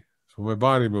to me. So my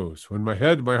body moves. When my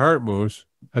heart moves,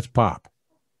 that's pop.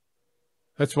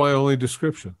 That's my only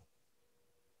description.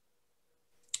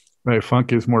 Right.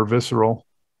 Funk is more visceral.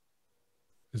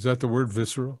 Is that the word,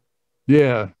 visceral?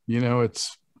 Yeah. You know,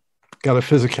 it's got a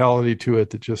physicality to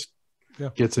it that just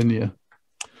gets into you.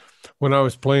 When I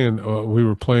was playing, we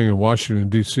were playing in Washington,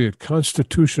 D.C. at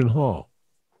Constitution Hall.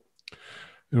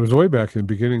 It was way back in the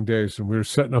beginning days, and we were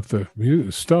setting up the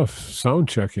stuff, sound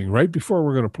checking, right before we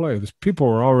were going to play. People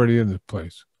were already in the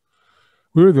place.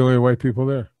 We were the only white people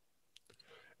there.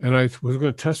 And I was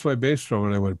going to test my bass drum,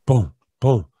 and I went boom,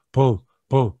 boom, boom,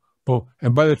 boom, boom.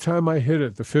 And by the time I hit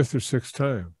it the fifth or sixth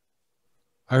time,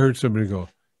 I heard somebody go,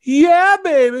 yeah,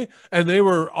 baby. And they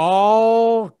were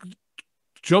all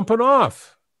jumping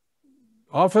off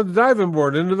of the diving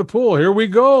board into the pool. Here we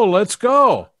go. Let's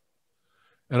go.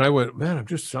 And I went, man, I'm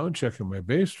just sound checking my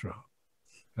bass drum.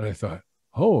 And I thought,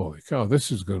 holy cow,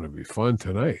 this is going to be fun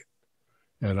tonight.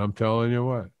 And I'm telling you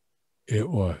what, it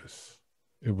was.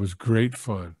 It was great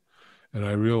fun. And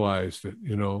I realized that,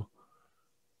 you know,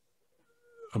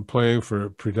 I'm playing for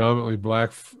a predominantly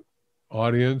black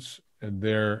audience, and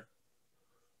they're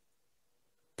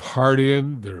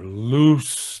partying, they're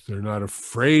loose, they're not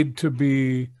afraid to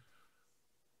be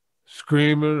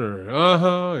screaming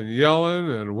or and yelling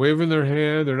and waving their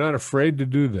hand. They're not afraid to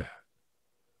do that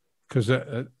because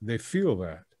they feel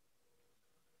that.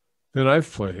 Then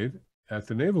I've played at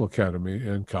the Naval Academy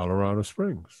in Colorado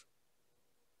Springs,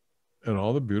 and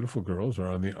all the beautiful girls are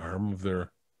on the arm of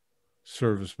their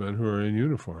servicemen who are in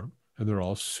uniform, and they're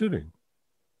all sitting.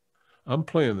 I'm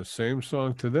playing the same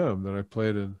song to them that I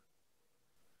played in,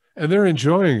 and they're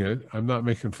enjoying it. I'm not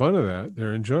making fun of that.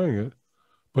 They're enjoying it.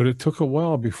 But it took a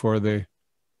while before they,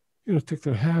 you know, took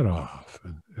their hat off.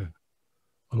 And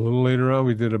a little later on,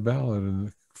 we did a ballad, and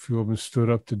a few of them stood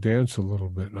up to dance a little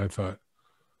bit. And I thought,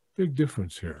 big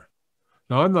difference here.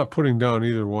 Now, I'm not putting down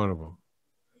either one of them.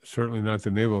 Certainly not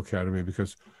the Naval Academy,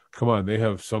 because, come on, they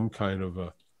have some kind of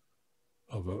a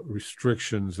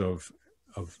restrictions of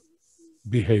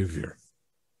behavior.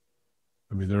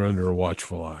 I mean, they're under a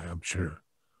watchful eye, I'm sure.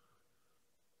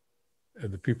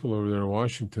 And the people over there in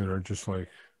Washington are just like,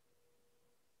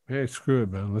 hey, screw it,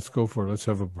 man. Let's go for it. Let's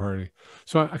have a party.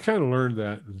 So I kind of learned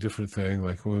that different thing.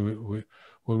 Like when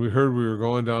we heard we were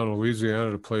going down to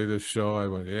Louisiana to play this show, I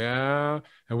went, yeah.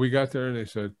 And we got there and they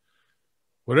said,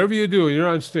 whatever you do, you're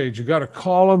on stage, you got to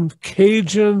call them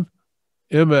Cajun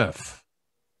MF.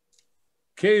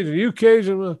 Cajun, you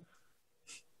Cajun.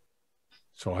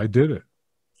 So I did it.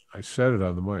 I said it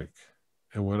on the mic.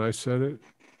 And when I said it,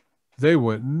 they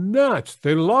went nuts.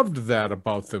 They loved that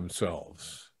about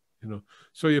themselves, you know.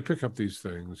 So you pick up these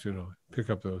things, you know,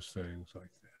 pick up those things like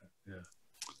that. Yeah.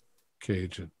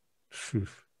 Cajun. Phew.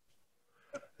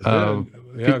 Uh,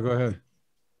 Yeah, go ahead.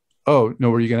 oh, no,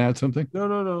 were you going to add something?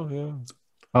 No. Yeah,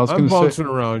 I was I'm going to say, bouncing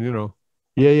around.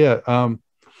 yeah.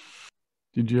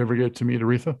 Did you ever get to meet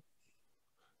Aretha?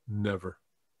 Never.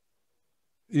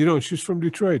 She's from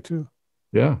Detroit too.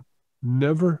 Yeah.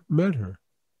 Never met her.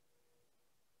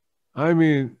 I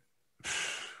mean,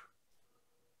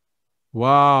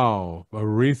 wow,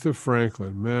 Aretha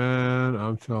Franklin, man,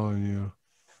 I'm telling you,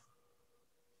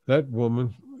 that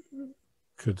woman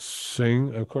could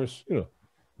sing. Of course,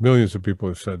 millions of people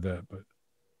have said that, but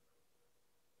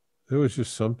there was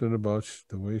just something about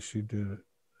the way she did it,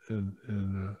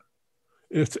 and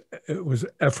it was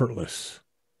effortless.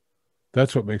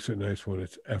 That's what makes it nice when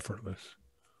it's effortless.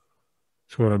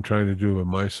 It's what I'm trying to do with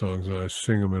my songs. I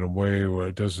sing them in a way where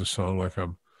it doesn't sound like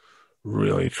I'm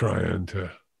really trying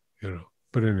to,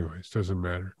 But anyways, doesn't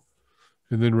matter.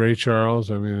 And then Ray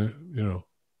Charles, I mean,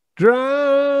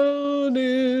 drown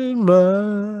in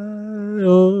my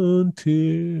own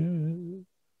tears.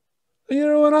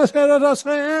 What I said, as I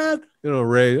said.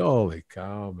 Ray, holy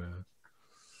cow, man.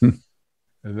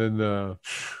 And then,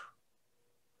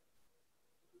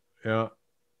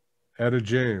 Etta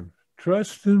James.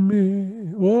 Trust in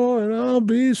me, boy, and I'll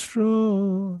be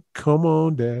strong. Come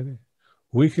on, Daddy.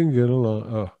 We can get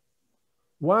along. Oh.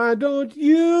 Why don't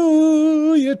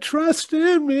you trust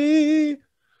in me?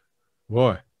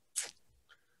 Boy.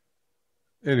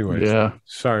 Anyways, Yeah.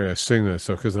 sorry I sing that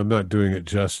stuff because I'm not doing it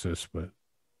justice, but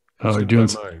you're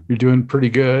doing pretty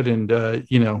good. And,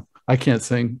 I can't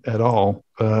sing at all.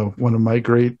 One of my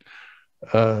great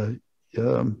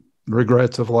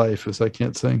regrets of life is I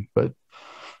can't sing, but.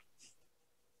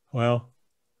 Well,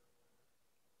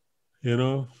 I don't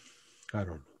know.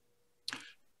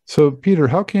 So, Peter,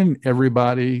 how can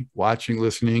everybody watching,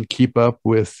 listening, keep up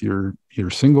with your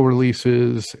single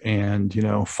releases and,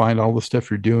 find all the stuff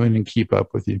you're doing and keep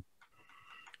up with you?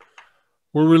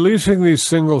 We're releasing these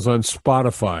singles on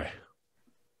Spotify.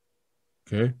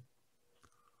 Okay?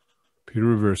 Peter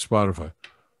Rivera, Spotify.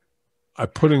 I'm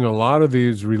putting a lot of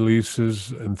these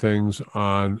releases and things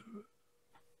on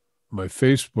my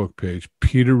Facebook page,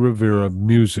 Peter Rivera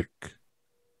Music.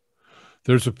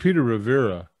 There's a Peter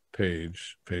Rivera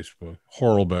page, Facebook,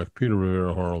 Hoorelbeke, Peter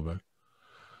Rivera Hoorelbeke,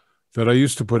 that I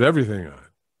used to put everything on.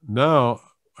 Now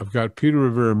I've got Peter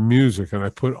Rivera Music, and I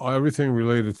put everything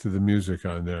related to the music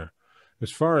on there.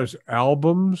 As far as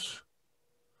albums,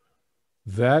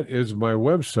 that is my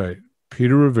website,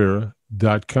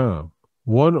 peterrivera.com.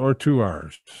 1 or 2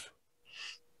 R's.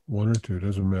 1 or 2,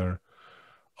 doesn't matter.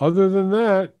 Other than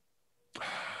that,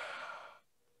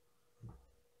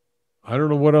 I don't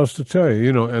know what else to tell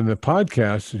you. And the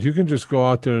podcasts, you can just go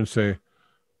out there and say,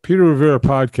 Peter Rivera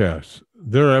Podcasts.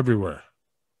 They're everywhere.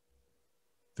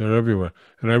 They're everywhere.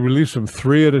 And I release them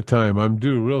 3 at a time. I'm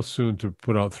due real soon to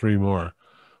put out 3 more.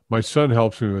 My son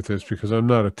helps me with this because I'm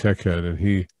not a tech head, and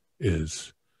he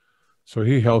is. So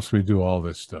he helps me do all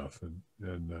this stuff. And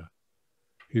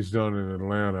he's down in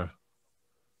Atlanta.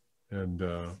 And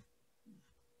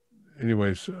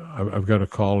anyways, I've got to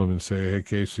call him and say, hey,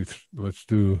 Casey, let's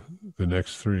do the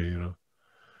next 3,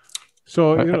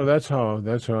 So, that's how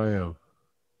I am.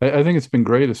 I think it's been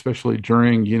great, especially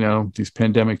during, these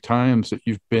pandemic times, that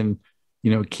you've been,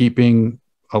 keeping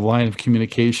a line of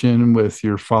communication with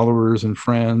your followers and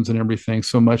friends and everything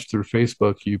so much through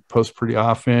Facebook. You post pretty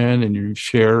often and you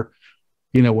share,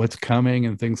 what's coming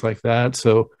and things like that.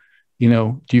 So,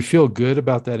 do you feel good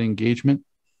about that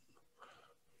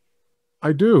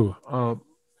I do.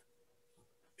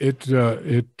 It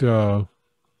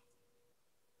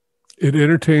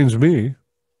entertains me.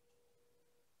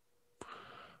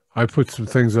 I put some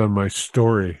things on my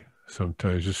story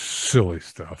sometimes, just silly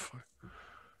stuff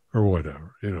or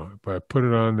whatever, But I put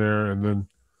it on there, and then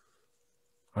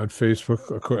on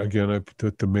Facebook again, I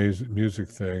put the music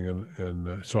thing,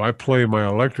 and so I play my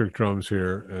electric drums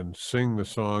here and sing the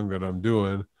song that I'm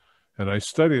doing, and I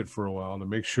study it for a while to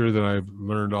make sure that I've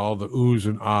learned all the oohs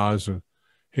and ahs and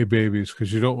hey babies,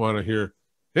 because you don't want to hear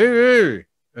hey baby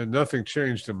and nothing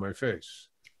changed in my face.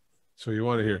 So you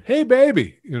want to hear hey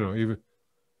baby, even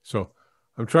so.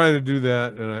 I'm trying to do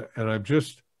that, and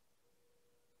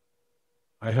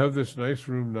I have this nice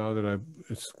room now that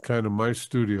it's kind of my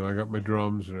studio. I got my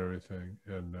drums and everything,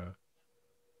 and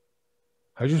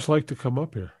I just like to come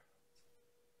up here,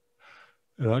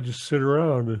 and I'll just sit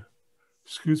around and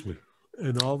excuse me.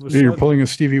 And all of a sudden, you're pulling a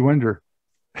Stevie Wonder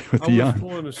with the yawn. I was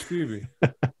pulling a Stevie.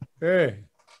 Hey,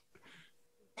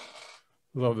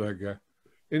 love that guy.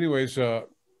 Anyways, I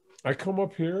come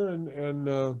up here and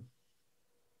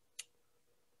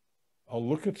I'll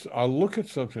look at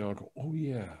something. I'll go, oh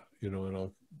yeah,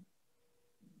 and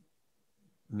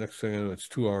next thing I know, it's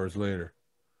 2 hours later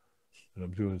and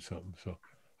I'm doing something. So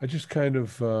I just kind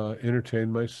of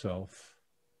entertain myself.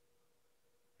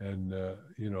 And,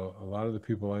 you know, a lot of the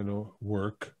people I know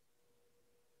work,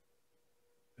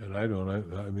 and I don't.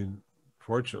 I mean,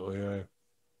 fortunately,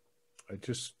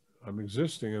 I'm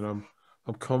existing, and I'm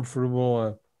comfortable.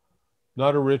 I'm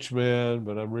not a rich man,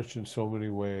 but I'm rich in so many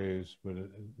ways, but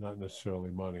not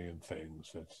necessarily money and things.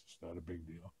 That's just not a big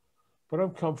deal. But I'm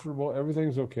comfortable.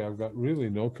 Everything's okay. I've got really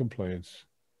no complaints.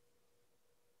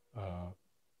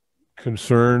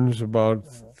 Concerns about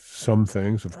some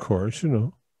things, of course, you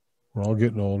know. We're all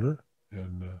getting older,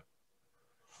 and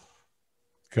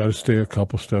got to stay a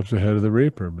couple steps ahead of the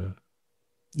Reaper, man.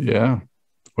 Yeah.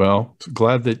 Well,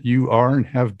 glad that you are and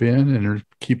have been and are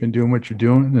keeping doing what you're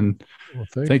doing. And Well,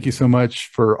 thank you so much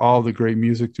for all the great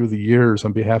music through the years.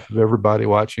 On behalf of everybody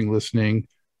watching, listening,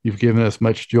 you've given us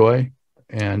much joy,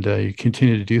 and you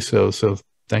continue to do so. So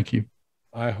thank you.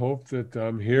 I hope that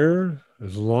I'm here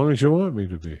as long as you want me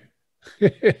to be.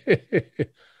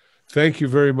 Thank you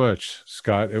very much,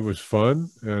 Scott. It was fun.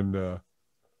 And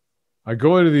I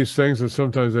go into these things and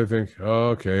sometimes I think, oh,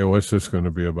 okay, what's this going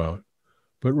to be about?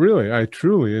 But really, I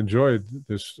truly enjoyed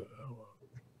this.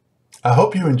 I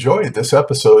hope you enjoyed this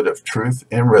episode of Truth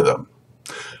in Rhythm.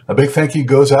 A big thank you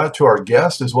goes out to our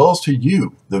guest as well as to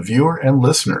you, the viewer and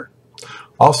listener.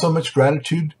 Also, much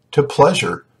gratitude to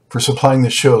Pleasure for supplying the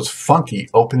show's funky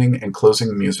opening and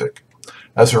closing music.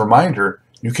 As a reminder,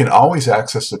 you can always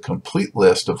access the complete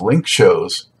list of linked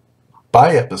shows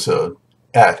by episode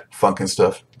at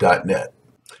funkandstuff.net.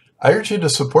 I urge you to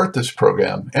support this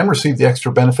program and receive the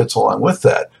extra benefits along with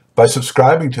that by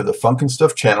subscribing to the Funk and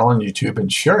Stuff channel on YouTube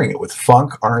and sharing it with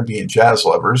funk, R&B, and jazz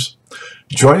lovers,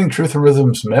 joining Truth and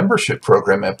Rhythm's membership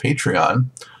program at Patreon,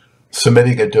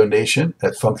 submitting a donation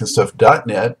at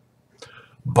funkandstuff.net,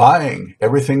 buying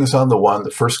Everything is on the One, the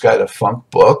First Guide to Funk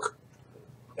book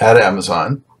at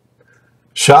Amazon,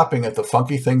 shopping at the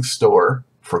Funky Things store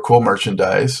for cool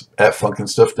merchandise at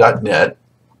funkandstuff.net,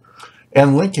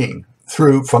 and linking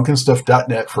through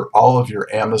funkandstuff.net for all of your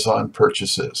Amazon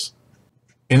purchases.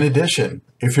 In addition,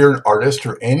 if you're an artist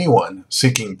or anyone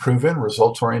seeking proven,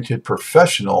 results-oriented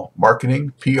professional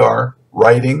marketing, PR,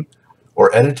 writing,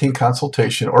 or editing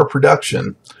consultation or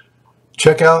production,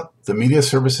 check out the media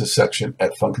services section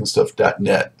at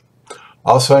funkandstuff.net.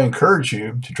 Also, I encourage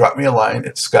you to drop me a line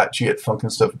at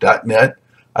scottg@funkandstuff.net.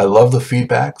 I love the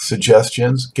feedback,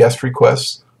 suggestions, guest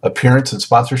requests, appearance and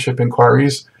sponsorship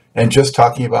inquiries, and just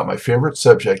talking about my favorite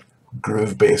subject,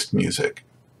 groove-based music.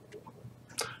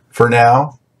 For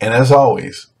now, and as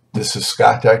always, this is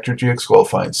Scott Dr. GX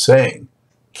Goldfine saying,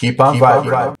 keep on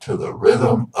vibing to the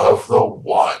rhythm of the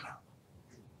one.